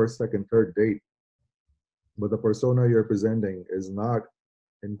on this first, second, third date, but the persona you're presenting is not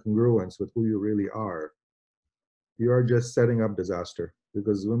in congruence with who you really are, you are just setting up disaster,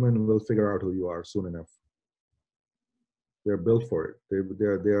 because women will figure out who you are soon enough. They're built for it.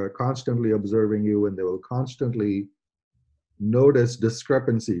 They're constantly observing you, and they will constantly notice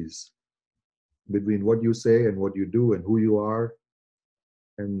discrepancies between what you say and what you do and who you are,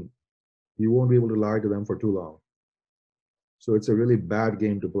 and you won't be able to lie to them for too long. So it's a really bad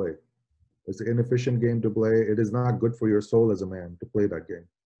game to play. It's an inefficient game to play. It is not good for your soul as a man to play that game.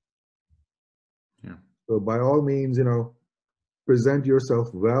 Yeah. So by all means, present yourself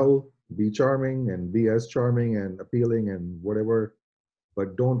well, be charming and be as charming and appealing and whatever,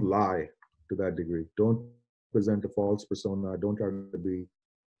 but don't lie to that degree. Don't present a false persona. Don't try to be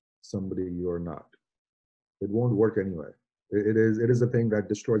somebody you're not. It won't work anyway. It is a thing that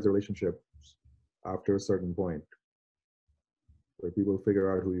destroys the relationship after a certain point, where people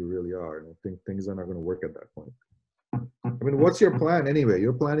figure out who you really are, and I think things are not going to work at that point. I mean, what's your plan anyway?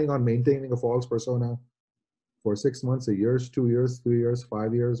 You're planning on maintaining a false persona for 6 months, a year, 2 years, 3 years,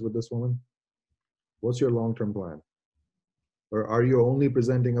 5 years with this woman? What's your long-term plan? Or are you only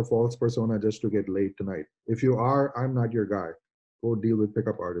presenting a false persona just to get laid tonight? If you are, I'm not your guy. Go deal with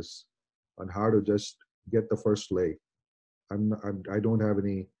pickup artists on how to just get the first lay. I don't have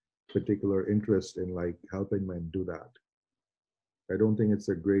any particular interest in like helping men do that. I don't think it's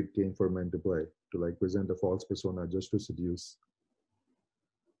a great game for men to play, to like present a false persona just to seduce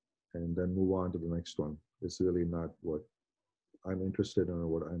and then move on to the next one. It's really not what I'm interested in or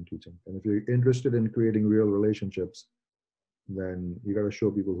what I'm teaching. And if you're interested in creating real relationships, then you got to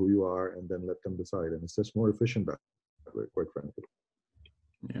show people who you are and then let them decide. And it's just more efficient that way, quite frankly.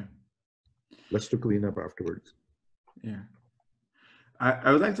 Yeah. Less to clean up afterwards. Yeah.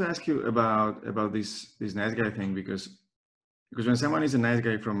 I would like to ask you about this nice guy thing, because when someone is a nice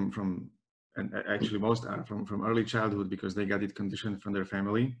guy from and actually most are from early childhood, because they got it conditioned from their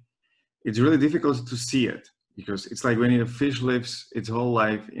family, it's really difficult to see it, because it's like when a fish lives its whole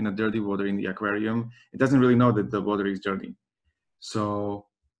life in a dirty water in the aquarium, it doesn't really know that the water is dirty. So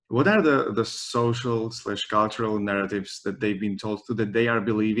what are the social / cultural narratives that they've been told to, that they are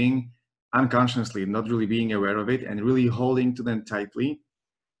believing unconsciously, not really being aware of it, and really holding to them tightly,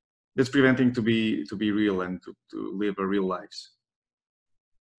 that's preventing to be real and to live a real lives?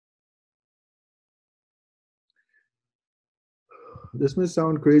 This may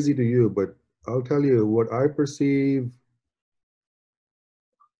sound crazy to you, but I'll tell you what I perceive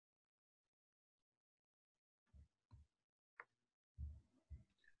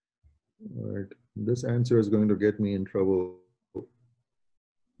All right. This answer is going to get me in trouble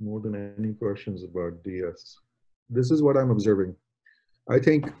more than any questions about DS. This is what I'm observing. I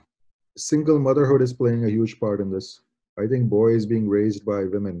think single motherhood is playing a huge part in this. I think boys being raised by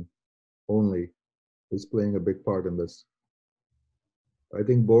women only is playing a big part in this. I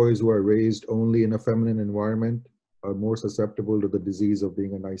think boys who are raised only in a feminine environment are more susceptible to the disease of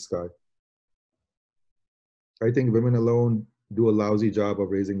being a nice guy. I think women alone do a lousy job of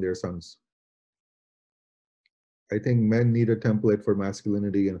raising their sons. I think men need a template for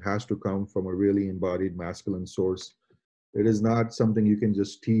masculinity and has to come from a really embodied masculine source. It is not something you can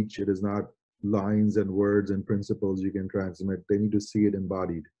just teach. It is not lines and words and principles you can transmit. They need to see it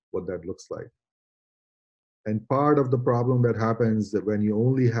embodied, what that looks like. And part of the problem that happens that when you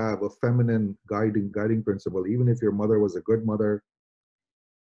only have a feminine guiding principle, even if your mother was a good mother,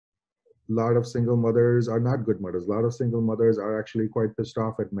 a lot of single mothers are not good mothers. A lot of single mothers are actually quite pissed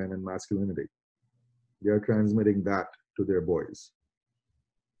off at men and masculinity. They are transmitting that to their boys.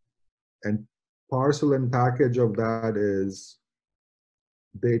 And parcel and package of that is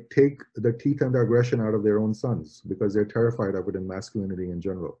they take the teeth and the aggression out of their own sons because they're terrified of it in masculinity in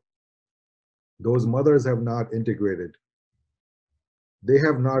general. Those mothers have not integrated. They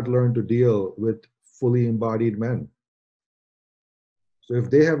have not learned to deal with fully embodied men. So if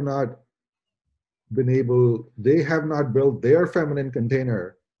they have not been able, they have not built their feminine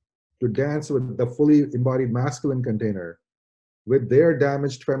container to dance with the fully embodied masculine container. With their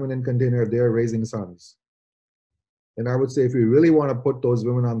damaged feminine container, they're raising sons. And I would say if you really want to put those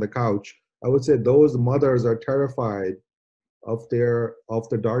women on the couch, I would say those mothers are terrified of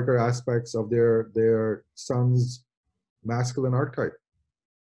the darker aspects of their son's masculine archetype.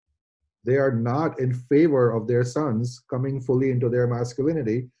 They are not in favor of their sons coming fully into their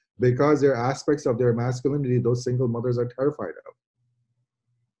masculinity because there are aspects of their masculinity those single mothers are terrified of.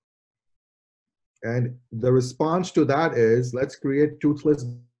 And the response to that is, let's create toothless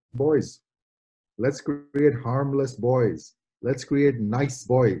boys. Let's create harmless boys. Let's create nice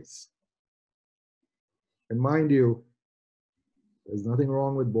boys. And mind you, there's nothing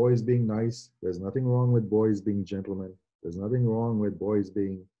wrong with boys being nice. There's nothing wrong with boys being gentlemen. There's nothing wrong with boys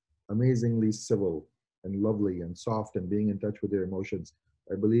being amazingly civil and lovely and soft and being in touch with their emotions.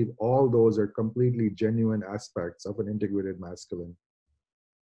 I believe all those are completely genuine aspects of an integrated masculine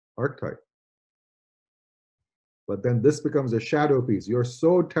archetype. But then this becomes a shadow piece. You're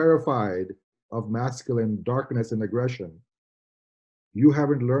so terrified of masculine darkness and aggression. You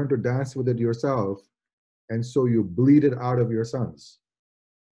haven't learned to dance with it yourself. And so you bleed it out of your sons.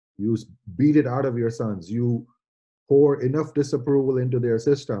 You beat it out of your sons. You pour enough disapproval into their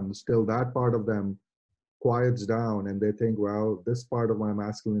systems till that part of them quiets down and they think, well, this part of my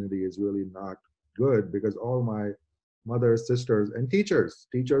masculinity is really not good because all my mothers, sisters, and teachers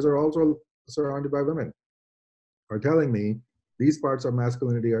are also surrounded by women, are telling me these parts of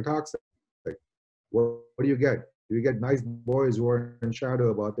masculinity are toxic. What do you get? You get nice boys who are in shadow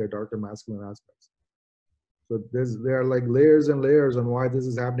about their darker masculine aspects. So there are like layers and layers on why this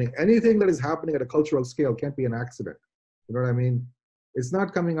is happening. Anything that is happening at a cultural scale can't be an accident. You know what I mean? It's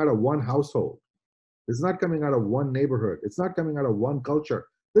not coming out of one household. It's not coming out of one neighborhood. It's not coming out of one culture.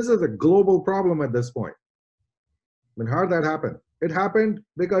 This is a global problem at this point. I mean, how did that happen? It happened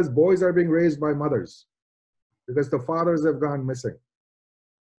because boys are being raised by mothers, because the fathers have gone missing,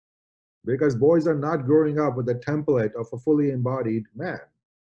 because boys are not growing up with the template of a fully embodied man.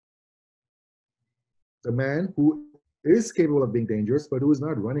 A man who is capable of being dangerous, but who is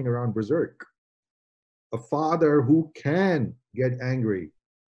not running around berserk. A father who can get angry.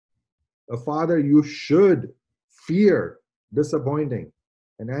 A father you should fear disappointing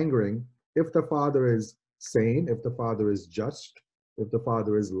and angering if the father is sane, if the father is just, if the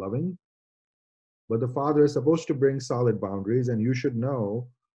father is loving. But the father is supposed to bring solid boundaries, and you should know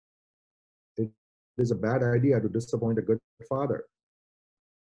it is a bad idea to disappoint a good father.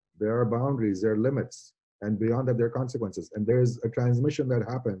 There are boundaries, there are limits, and beyond that, there are consequences. And there's a transmission that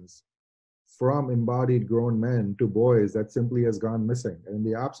happens from embodied grown men to boys that simply has gone missing. And in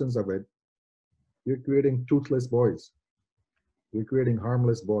the absence of it, you're creating toothless boys. You're creating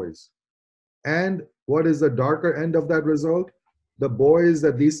harmless boys. And what is the darker end of that result? The boys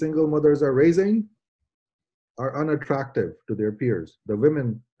that these single mothers are raising are unattractive to their peers. The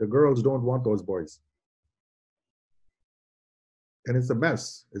women, the girls don't want those boys. And it's a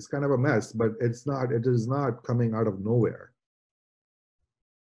mess. It's kind of a mess, but it is not coming out of nowhere.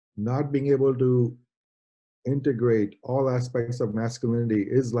 Not being able to integrate all aspects of masculinity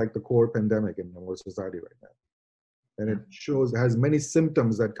is like the core pandemic in our society right now. And it has many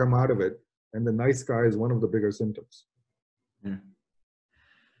symptoms that come out of it, and the nice guy is one of the bigger symptoms. Yeah.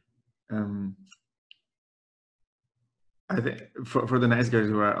 I think for the nice guys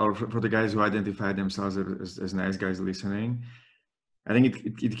who are, or for the guys who identify themselves as nice guys listening, I think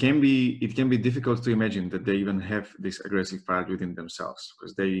it can be difficult to imagine that they even have this aggressive part within themselves,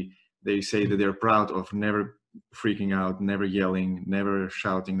 because they say that they're proud of never freaking out, never yelling, never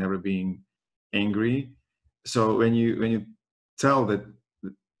shouting, never being angry. So when you tell that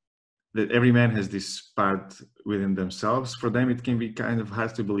every man has this part within themselves, for them it can be kind of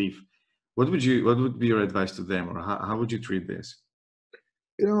hard to believe. What would be your advice to them, or how would you treat this?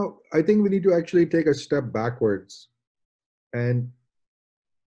 I think we need to actually take a step backwards and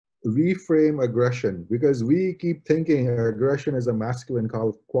reframe aggression, because we keep thinking aggression is a masculine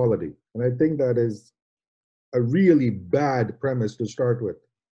quality. And I think that is a really bad premise to start with,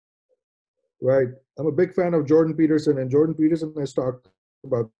 right? I'm a big fan of Jordan Peterson, and Jordan Peterson has talked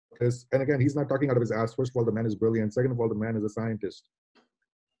about this. And again, he's not talking out of his ass. First of all, the man is brilliant. Second of all, the man is a scientist.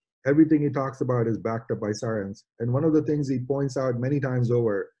 Everything he talks about is backed up by science. And one of the things he points out many times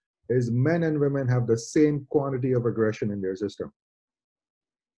over is men and women have the same quantity of aggression in their system.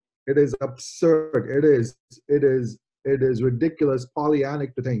 It is absurd. It is ridiculous,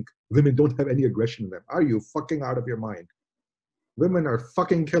 Pollyannic to think women don't have any aggression in them. Are you fucking out of your mind? Women are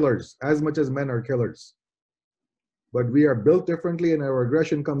fucking killers as much as men are killers. But we are built differently, and our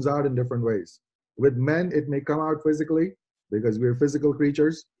aggression comes out in different ways. With men, it may come out physically because we're physical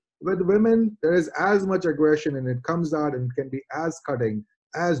creatures. With women, there is as much aggression, and it comes out and can be as cutting,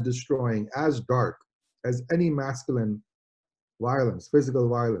 as destroying, as dark as any masculine violence, physical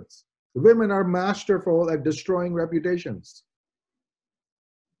violence. Women are masterful at destroying reputations.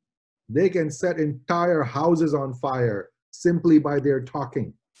 They can set entire houses on fire simply by their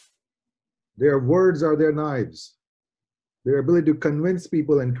talking. Their words are their knives. Their ability to convince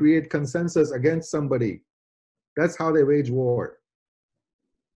people and create consensus against somebody. That's how they wage war.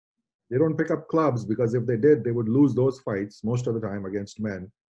 They don't pick up clubs, because if they did, they would lose those fights most of the time against men.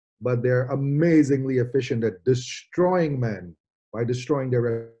 But they're amazingly efficient at destroying men by destroying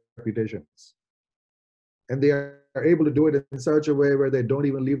their reputations. And they are able to do it in such a way where they don't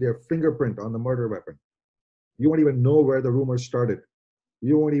even leave their fingerprint on the murder weapon. You won't even know where the rumor started.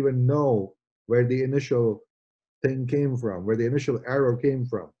 You won't even know where the initial thing came from, where the initial arrow came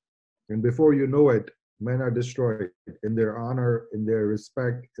from. And before you know it, men are destroyed in their honor, in their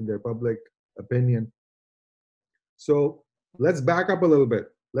respect, in their public opinion. So let's back up a little bit.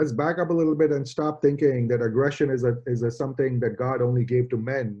 Let's back up a little bit and stop thinking that aggression is a something that God only gave to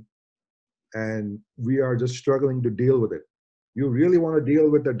men, and we are just struggling to deal with it. You really want to deal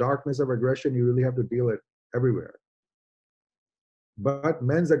with the darkness of aggression, you really have to deal it everywhere. But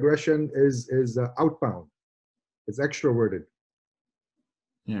men's aggression is outbound. It's extroverted.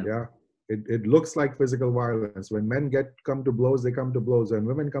 Yeah. It looks like physical violence. When men come to blows, they come to blows. When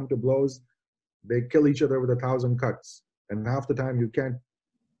women come to blows, they kill each other with 1,000 cuts. And half the time you can't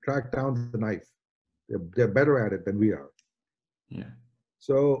track down the knife. They're better at it than we are. Yeah.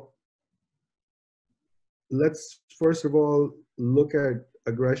 So let's first of all look at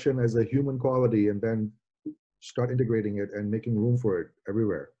aggression as a human quality, and then start integrating it and making room for it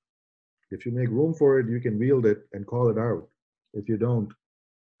everywhere. If you make room for it, you can wield it and call it out. If you don't,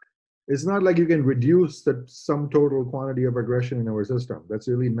 it's not like you can reduce the sum total quantity of aggression in our system. That's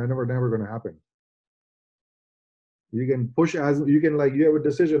really never going to happen. You can push you have a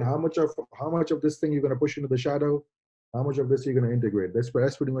decision how much of this thing you're going to push into the shadow, how much of this you're going to integrate. That's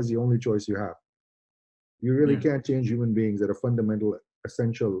pretty much the only choice you have. You really can't change human beings at a fundamental,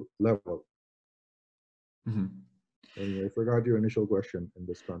 essential level. Mm-hmm. Anyway, I forgot your initial question in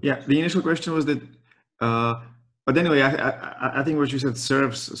this context. Yeah, the initial question was that, but anyway, I think what you said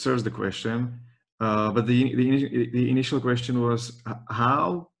serves the question. But the initial question was,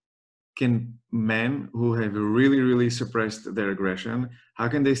 how can men who have really suppressed their aggression, how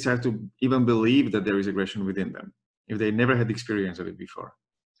can they start to even believe that there is aggression within them if they never had experience of it before?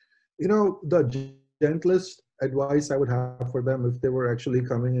 The gentlest advice I would have for them, if they were actually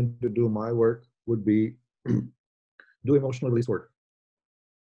coming in to do my work, would be do emotional release work.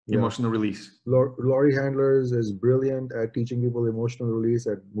 Emotional release. Laurie Handlers is brilliant at teaching people emotional release,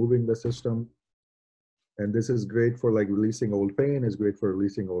 at moving the system. And this is great for like releasing old pain. It's great for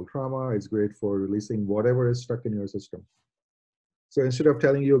releasing old trauma. It's great for releasing whatever is stuck in your system. So instead of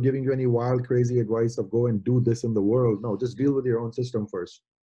telling you or giving you any wild, crazy advice of go and do this in the world, no, just deal with your own system first.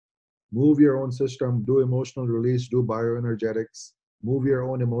 Move your own system, do emotional release, do bioenergetics, move your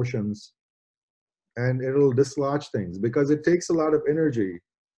own emotions, and it'll dislodge things, because it takes a lot of energy.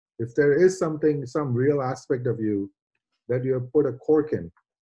 If there is some real aspect of you that you have put a cork in,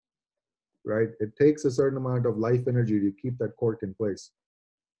 right? It takes a certain amount of life energy to keep that cork in place.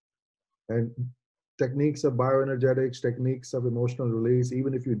 And techniques of bioenergetics, techniques of emotional release,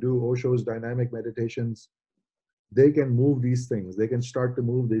 even if you do Osho's dynamic meditations, they can move these things. They can start to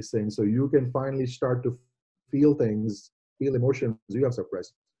move these things. So you can finally start to feel things, feel emotions you have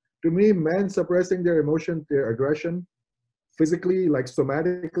suppressed. To me, men suppressing their emotion, their aggression, physically, like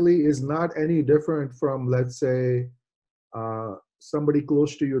somatically, is not any different from, let's say, somebody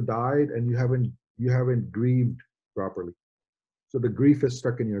close to you died and you haven't grieved properly. So the grief is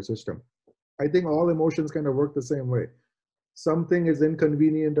stuck in your system. I think all emotions kind of work the same way. Something is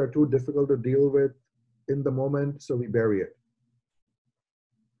inconvenient or too difficult to deal with in the moment, so we bury it.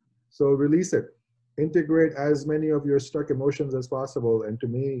 So release it. Integrate as many of your stuck emotions as possible. And to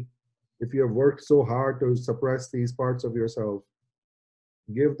me, if you have worked so hard to suppress these parts of yourself,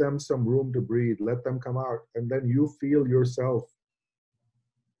 give them some room to breathe, let them come out, and then you feel yourself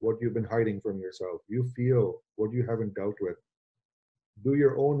what you've been hiding from yourself. You feel what you haven't dealt with. Do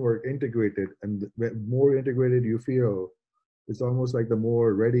your own work, integrate it, and the more integrated you feel, it's almost like the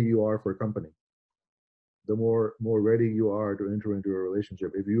more ready you are for company, the more ready you are to enter into a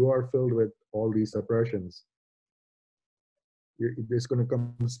relationship. If you are filled with all these suppressions, it's going to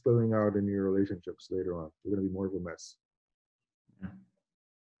come spilling out in your relationships later on. You're going to be more of a mess. Yeah.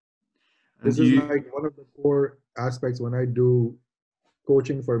 This is like one of the core aspects when I do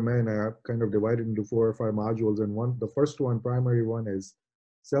coaching for men. I have kind of divided into 4 or 5 modules, and the first one, primary one, is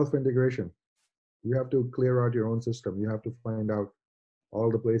self-integration. You have to clear out your own system. You have to find out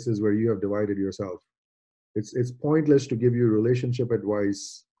all the places where you have divided yourself. It's pointless to give you relationship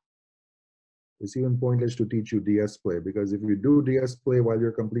advice. It's even pointless to teach you DS play, because if you do DS play while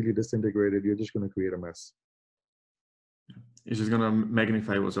you're completely disintegrated, you're just going to create a mess. It's just going to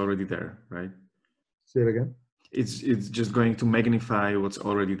magnify what's already there, right? Say it again. It's just going to magnify what's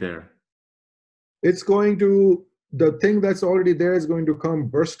already there. It's going to, the thing that's already there is going to come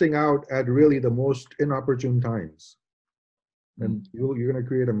bursting out at really the most inopportune times. And you're going to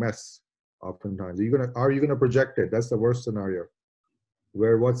create a mess oftentimes. Are you going to project it? That's the worst scenario,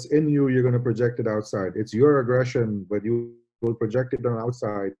 where what's in you, you're going to project it outside. It's your aggression, but you will project it on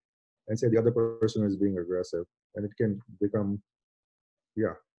outside and say the other person is being aggressive. And it can become,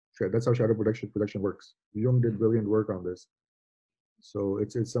 yeah, that's how shadow projection works. Jung did brilliant work on this. So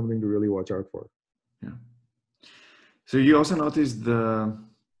it's something to really watch out for. Yeah. So you also noticed and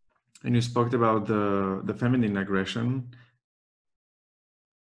you spoke about the feminine aggression,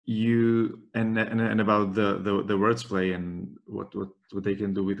 and about the words play and what they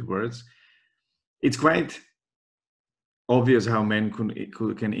can do with words. It's quite obvious how men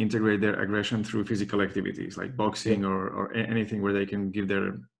can integrate their aggression through physical activities like boxing, or anything where they can give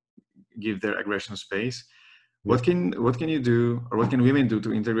their aggression space. What can you do, or what can women do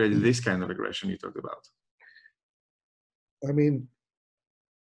to integrate this kind of aggression you talked about? I mean,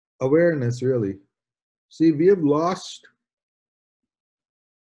 awareness, really. See, we have lost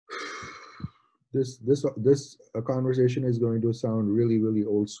this conversation is going to sound really, really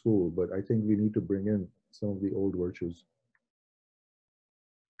old school, but I think we need to bring in some of the old virtues.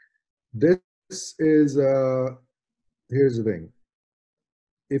 This is, here's the thing.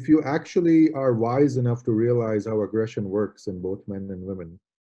 If you actually are wise enough to realize how aggression works in both men and women,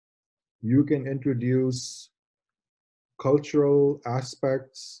 you can introduce cultural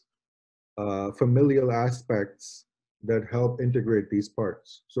aspects, familial aspects that help integrate these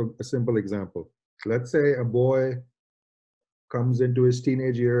parts. So a simple example, let's say a boy comes into his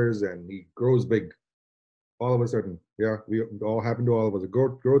teenage years and he grows big. All of a sudden, yeah, we all happen to all of us, a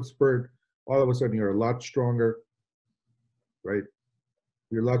growth spurt. All of a sudden, you're a lot stronger, right?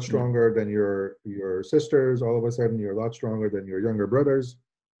 You're a lot stronger than your sisters. All of a sudden, you're a lot stronger than your younger brothers.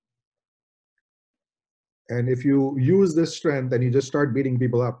 And if you use this strength and you just start beating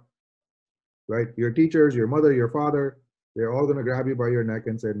people up, right? Your teachers, your mother, your father, they're all going to grab you by your neck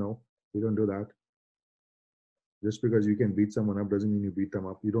and say, no, we don't do that. Just because you can beat someone up doesn't mean you beat them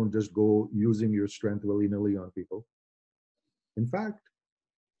up. You don't just go using your strength willy-nilly on people. In fact,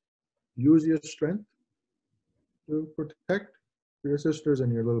 use your strength to protect your sisters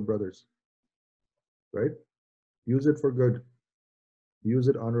and your little brothers, right? Use it for good. Use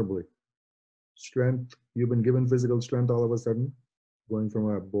it honorably. Strength, you've been given physical strength all of a sudden, going from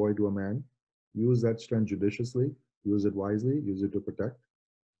a boy to a man. Use that strength judiciously. Use it wisely. Use it to protect.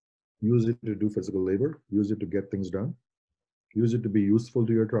 Use it to do physical labor. Use it to get things done. Use it to be useful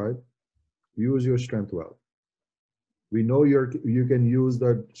to your tribe. Use your strength well. We know you can use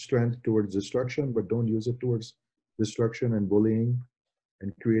that strength towards destruction, but don't use it towards destruction and bullying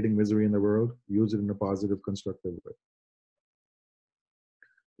and creating misery in the world. Use it in a positive, constructive way.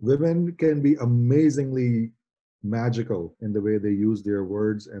 Women can be amazingly magical in the way they use their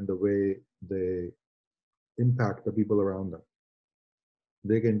words and the way they impact the people around them.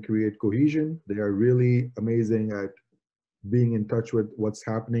 They can create cohesion. They are really amazing at being in touch with what's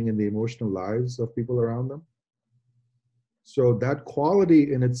happening in the emotional lives of people around them. So that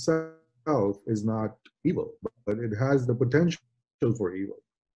quality in itself is not evil, but it has the potential for evil,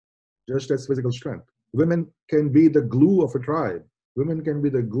 just as physical strength. Women can be the glue of a tribe. Women can be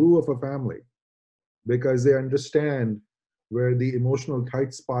the glue of a family because they understand where the emotional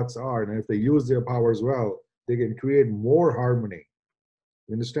tight spots are. And if they use their powers well, they can create more harmony.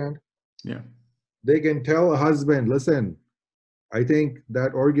 You understand? Yeah. They can tell a husband, listen, I think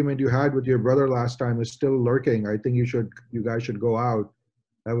that argument you had with your brother last time is still lurking. I think you guys should go out,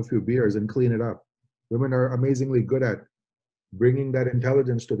 have a few beers and clean it up. Women are amazingly good at bringing that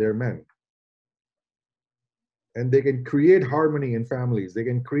intelligence to their men. And they can create harmony in families. They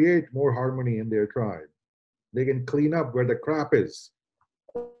can create more harmony in their tribe. They can clean up where the crap is.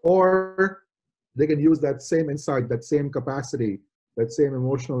 Or they can use that same insight, that same capacity, that same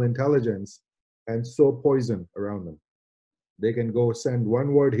emotional intelligence, and sow poison around them. They can go send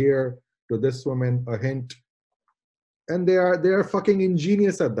one word here to this woman, a hint, and they are fucking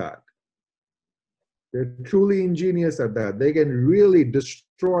ingenious at that. They're truly ingenious at that. They can really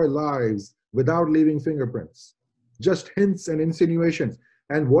destroy lives without leaving fingerprints, just hints and insinuations.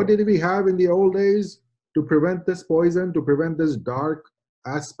 And what did we have in the old days to prevent this poison, to prevent this dark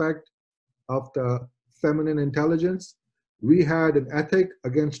aspect of the feminine intelligence? We had an ethic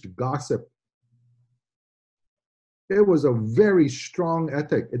against gossip. It was a very strong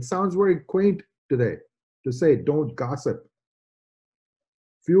ethic. It sounds very quaint today to say don't gossip.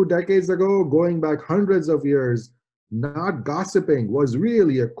 Few decades ago, going back hundreds of years, not gossiping was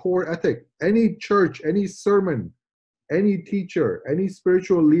really a core ethic. Any church, any sermon, any teacher, any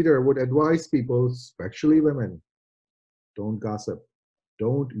spiritual leader would advise people, especially women, don't gossip.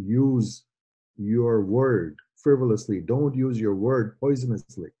 Don't use your word frivolously. Don't use your word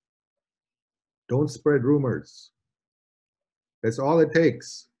poisonously. Don't spread rumors. That's all it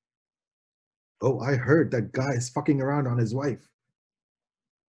takes. Oh, I heard that guy is fucking around on his wife.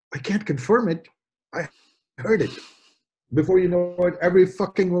 I can't confirm it. I heard it. Before you know it, every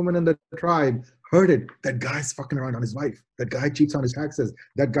fucking woman in the tribe heard it. That guy's fucking around on his wife. That guy cheats on his taxes.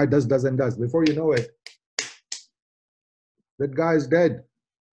 That guy does and does. Before you know it, that guy's dead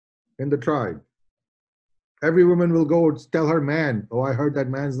in the tribe. Every woman will go tell her man, oh, I heard that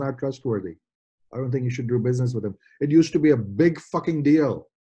man's not trustworthy. I don't think you should do business with him. It used to be a big fucking deal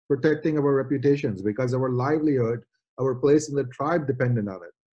protecting our reputations because our livelihood, our place in the tribe depended on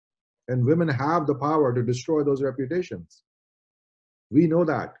it. And women have the power to destroy those reputations. We know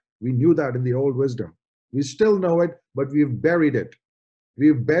that. We knew that in the old wisdom. We still know it, but we've buried it.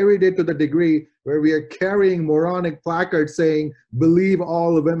 We've buried it to the degree where we are carrying moronic placards saying, believe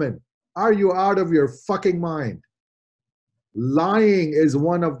all women. Are you out of your fucking mind? Lying is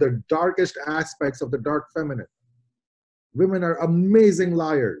one of the darkest aspects of the dark feminine. Women are amazing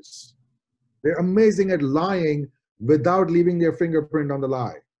liars. They're amazing at lying without leaving their fingerprint on the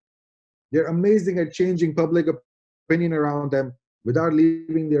lie. They're amazing at changing public opinion around them without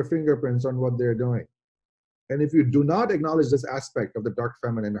leaving their fingerprints on what they're doing. And if you do not acknowledge this aspect of the dark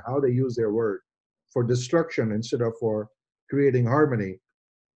feminine, how they use their word for destruction instead of for creating harmony,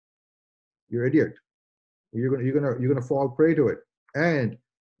 you're an idiot. You're gonna fall prey to it, and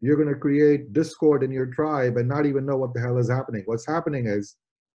you're gonna create discord in your tribe and not even know what the hell is happening. What's happening is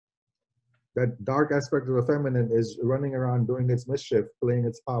that dark aspect of the feminine is running around doing its mischief, playing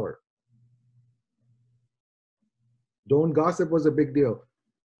its power. Don't gossip was a big deal.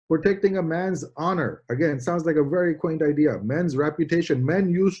 Protecting a man's honor, again, sounds like a very quaint idea. Men's reputation. Men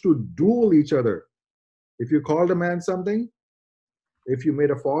used to duel each other. If you called a man something, if you made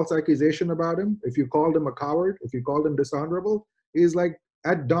a false accusation about him, if you called him a coward, if you called him dishonorable, he's like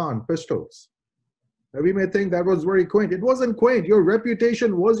at dawn, pistols. Now we may think that was very quaint. It wasn't quaint. Your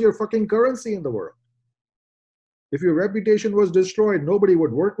reputation was your fucking currency in the world. If your reputation was destroyed, nobody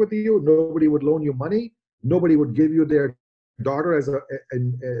would work with you, nobody would loan you money, nobody would give you their daughter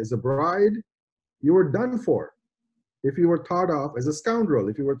as a bride. You were done for if you were thought of as a scoundrel,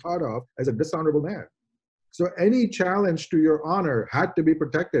 if you were thought of as a dishonorable man. So any challenge to your honor had to be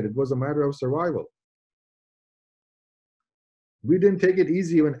protected. It was a matter of survival. We didn't take it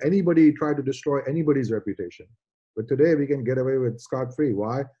easy when anybody tried to destroy anybody's reputation. But today we can get away with scot-free.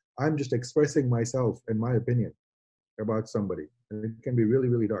 Why? I'm just expressing myself and my opinion about somebody. And it can be really,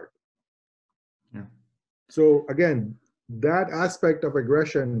 really dark. Yeah. So again, that aspect of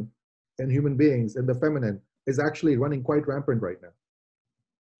aggression in human beings, in the feminine, is actually running quite rampant right now.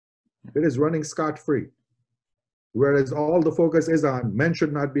 It is running scot-free. Whereas all the focus is on men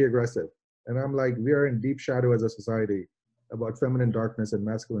should not be aggressive. And I'm like, we are in deep shadow as a society about feminine darkness and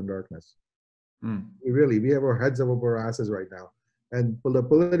masculine darkness. We have our heads above our asses right now. And the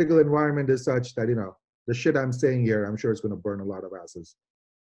political environment is such that, the shit I'm saying here, I'm sure it's going to burn a lot of asses.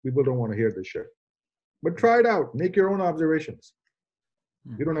 People don't want to hear this shit. But try it out. Make your own observations.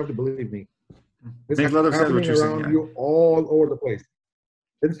 You don't have to believe me. It's Makes a lot of sense what happening you're saying, around you all over the place.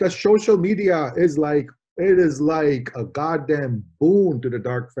 It's the social media is like, it is like a goddamn boon to the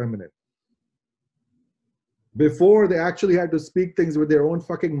dark feminine. Before they actually had to speak things with their own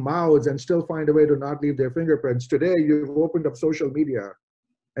fucking mouths and still find a way to not leave their fingerprints. Today, you've opened up social media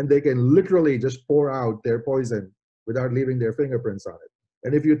and they can literally just pour out their poison without leaving their fingerprints on it.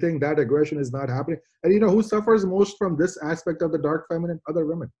 And if you think that aggression is not happening, and who suffers most from this aspect of the dark feminine? Other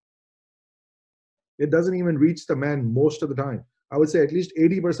women. It doesn't even reach the men most of the time. I would say at least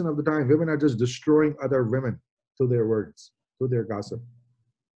 80% of the time, women are just destroying other women through their words, through their gossip.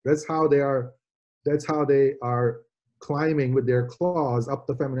 That's how they are climbing with their claws up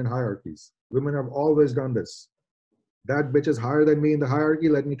the feminine hierarchies. Women have always done this. That bitch is higher than me in the hierarchy.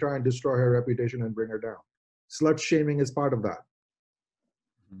 Let me try and destroy her reputation and bring her down. Slut shaming is part of that.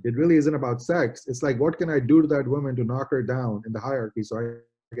 It really isn't about sex. It's like, what can I do to that woman to knock her down in the hierarchy so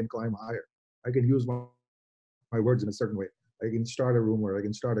I can climb higher? I can use my words in a certain way. I can start a rumor. I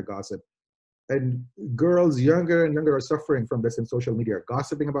can start a gossip. And girls younger and younger are suffering from this in social media,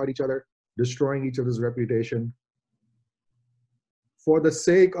 gossiping about each other, destroying each other's reputation. For the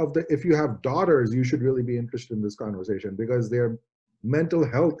sake of if you have daughters, you should really be interested in this conversation because their mental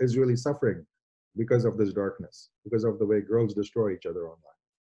health is really suffering because of this darkness, because of the way girls destroy each other online.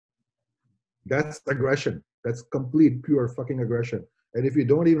 That's aggression. That's complete, pure fucking aggression. And if you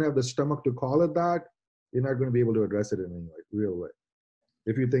don't even have the stomach to call it that, you're not going to be able to address it in any real way.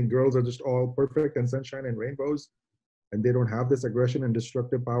 If you think girls are just all perfect and sunshine and rainbows, and they don't have this aggression and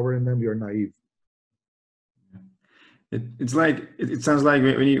destructive power in them, you're naive. It's like, it sounds like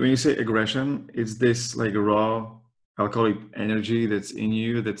when you say aggression, it's this like raw, I'll call it energy that's in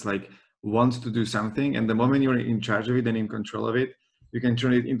you that's like wants to do something. And the moment you're in charge of it and in control of it, you can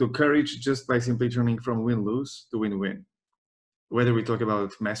turn it into courage just by simply turning from win-lose to win-win, whether we talk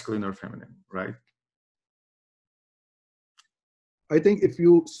about masculine or feminine, right? I think if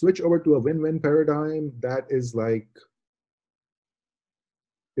you switch over to a win-win paradigm, that is like,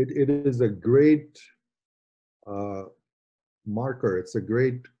 it is a great marker. It's a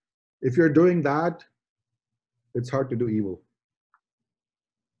great, if you're doing that, it's hard to do evil.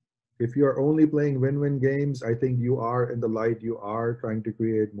 If you're only playing win-win games, I think you are in the light, you are trying to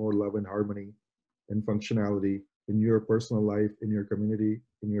create more love and harmony and functionality in your personal life, in your community,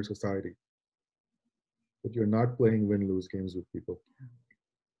 in your society. But you're not playing win-lose games with people.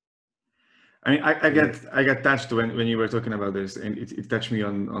 I mean, I got touched when you were talking about this, and it touched me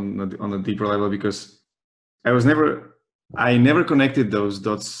on a deeper level because I never connected those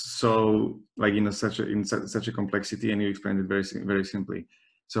dots so like in such a complexity, and you explained it very simply.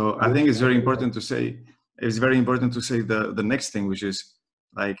 So I think it's very important to say the next thing, which is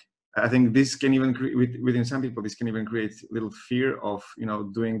like, I think this can even within some people, this can even create little fear of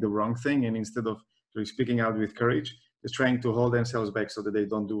doing the wrong thing, and instead of really speaking out with courage, is trying to hold themselves back so that they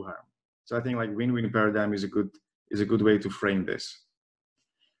don't do harm. So I think like win-win paradigm is a good way to frame this.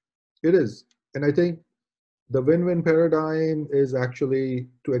 It is, and I think the win-win paradigm is actually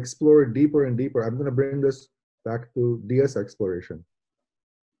to explore it deeper and deeper. I'm going to bring this back to DS exploration.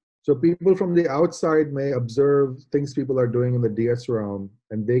 So people from the outside may observe things people are doing in the DS realm,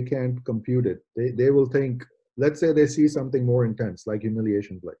 and they can't compute it. They will think, let's say they see something more intense, like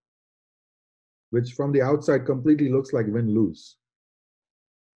humiliation play, which from the outside completely looks like win-lose.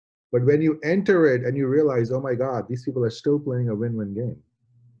 But when you enter it and you realize, oh my God, these people are still playing a win-win game,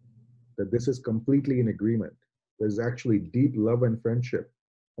 that this is completely in agreement. There's actually deep love and friendship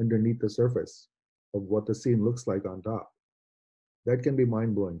underneath the surface of what the scene looks like on top. That can be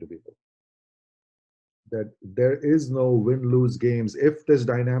mind-blowing to people. That there is no win-lose games. If this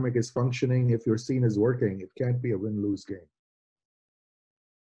dynamic is functioning, if your scene is working, it can't be a win-lose game.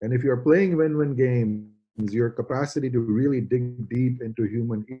 And if you're playing win-win games, your capacity to really dig deep into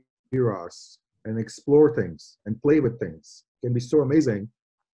human eros and explore things and play with things can be so amazing,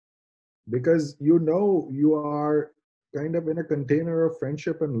 because you are kind of in a container of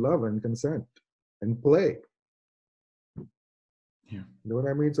friendship and love and consent and play. Yeah. You know what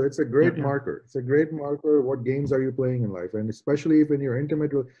I mean? So it's a great marker. It's a great marker. What games are you playing in life? And especially if in your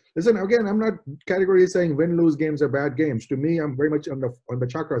intimate, listen, again, I'm not categorically saying win-lose games are bad games. To me, I'm very much on the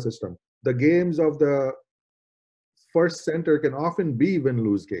chakra system. The games of the first center can often be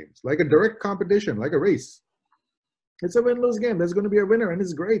win-lose games, like a direct competition, like a race. It's a win-lose game. There's going to be a winner, and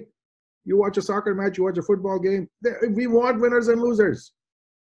it's great. You watch a soccer match, you watch a football game. We want winners and losers.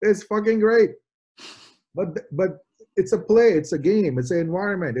 It's fucking great. But it's a play, it's a game, it's an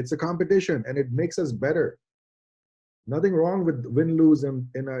environment, it's a competition, and it makes us better. Nothing wrong with win-lose in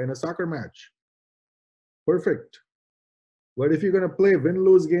a soccer match. Perfect. But if you're going to play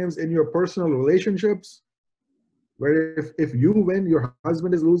win-lose games in your personal relationships, where if you win, your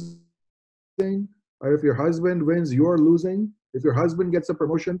husband is losing, or if your husband wins, you're losing, if your husband gets a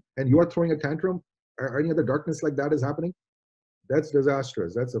promotion and you're throwing a tantrum, or any other darkness like that is happening, that's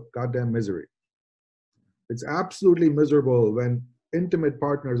disastrous. That's a goddamn misery. It's absolutely miserable when intimate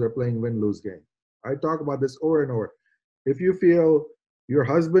partners are playing win-lose game. I talk about this over and over. If you feel your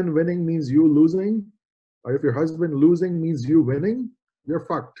husband winning means you losing, or if your husband losing means you winning, you're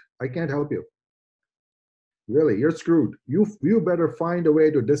fucked. I can't help you. Really, you're screwed. You better find a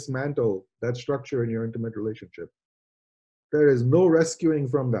way to dismantle that structure in your intimate relationship. There is no rescuing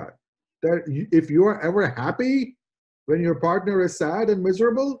from that. If you are ever happy when your partner is sad and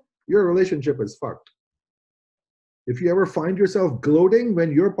miserable, your relationship is fucked. If you ever find yourself gloating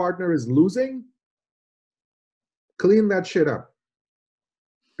when your partner is losing, clean that shit up.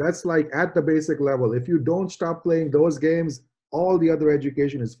 That's like at the basic level. If you don't stop playing those games, all the other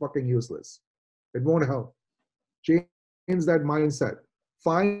education is fucking useless. It won't help. Change that mindset.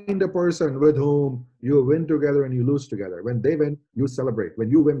 Find a person with whom you win together and you lose together. When they win, you celebrate.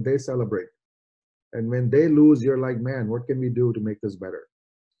 When you win, they celebrate. And when they lose, you're like, man, what can we do to make this better?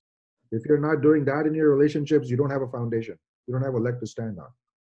 If you're not doing that in your relationships, you don't have a foundation. You don't have a leg to stand on.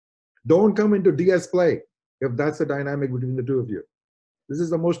 Don't come into DS play if that's the dynamic between the two of you. This is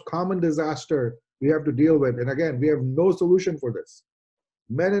the most common disaster we have to deal with. And again, we have no solution for this.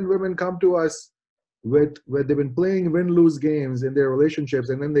 Men and women come to us where they've been playing win-lose games in their relationships,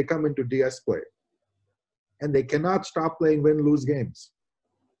 and then they come into DS play. And they cannot stop playing win-lose games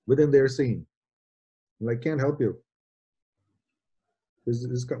within their scene. And I can't help you. This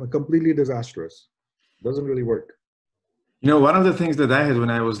is completely disastrous. Doesn't really work. You know, one of the things that I had when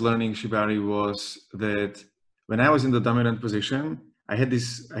I was learning Shibari was that when I was in the dominant position, I had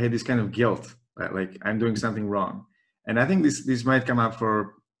this kind of guilt, like I'm doing something wrong. And I think this might come up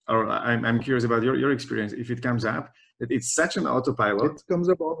I'm curious about your experience, if it comes up, that it's such an autopilot. It comes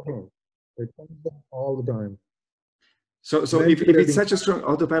up all the time. It comes up all the time. So if it's such a strong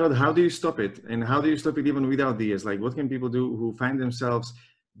autopilot, how do you stop it? And how do you stop it even without DS? Like, what can people do who find themselves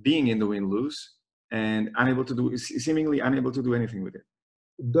being in the win-lose and seemingly unable to do anything with it?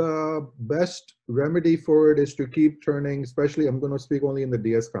 The best remedy for it is to keep turning, especially, I'm going to speak only in the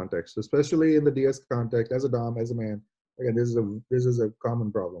DS context, especially in the DS context, as a Dom, as a man. Again, this is a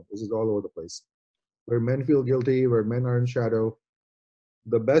common problem. This is all over the place. Where men feel guilty, where men are in shadow.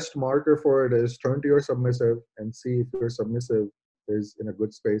 The best marker for it is turn to your submissive and see if your submissive is in a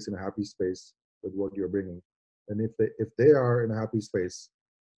good space, in a happy space with what you're bringing. And if they are in a happy space,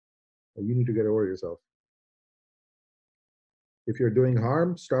 you need to get over yourself. If you're doing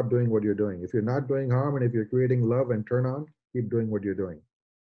harm, stop doing what you're doing. If you're not doing harm, and if you're creating love and turn on, keep doing what you're doing.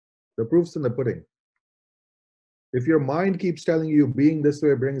 The proof's in the pudding. If your mind keeps telling you being this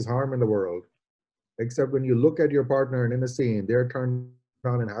way brings harm in the world, except when you look at your partner and in a scene, they're turned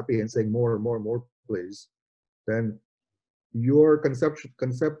on and happy and saying more and more and more, please, then your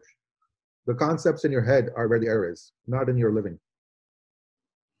the concepts in your head are where the error is, not in your living.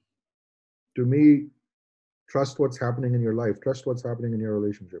 To me, trust what's happening in your life. Trust what's happening in your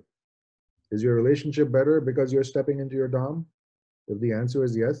relationship. Is your relationship better because you're stepping into your Dom? If the answer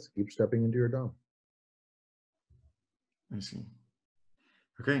is yes, keep stepping into your Dom. I see.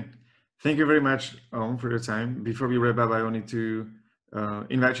 Okay. Thank you very much, for your time. Before we wrap up, I wanted to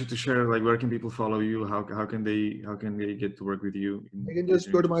invite you to share, like, where can people follow you? How can they get to work with you? You can just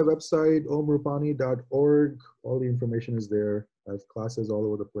go to my website, omrupani.org. All the information is there. I have classes all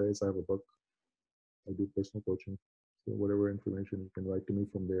over the place. I have a book. I do personal coaching. So whatever information, you can write to me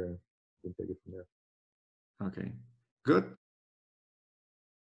from there. You can take it from there. Okay, good.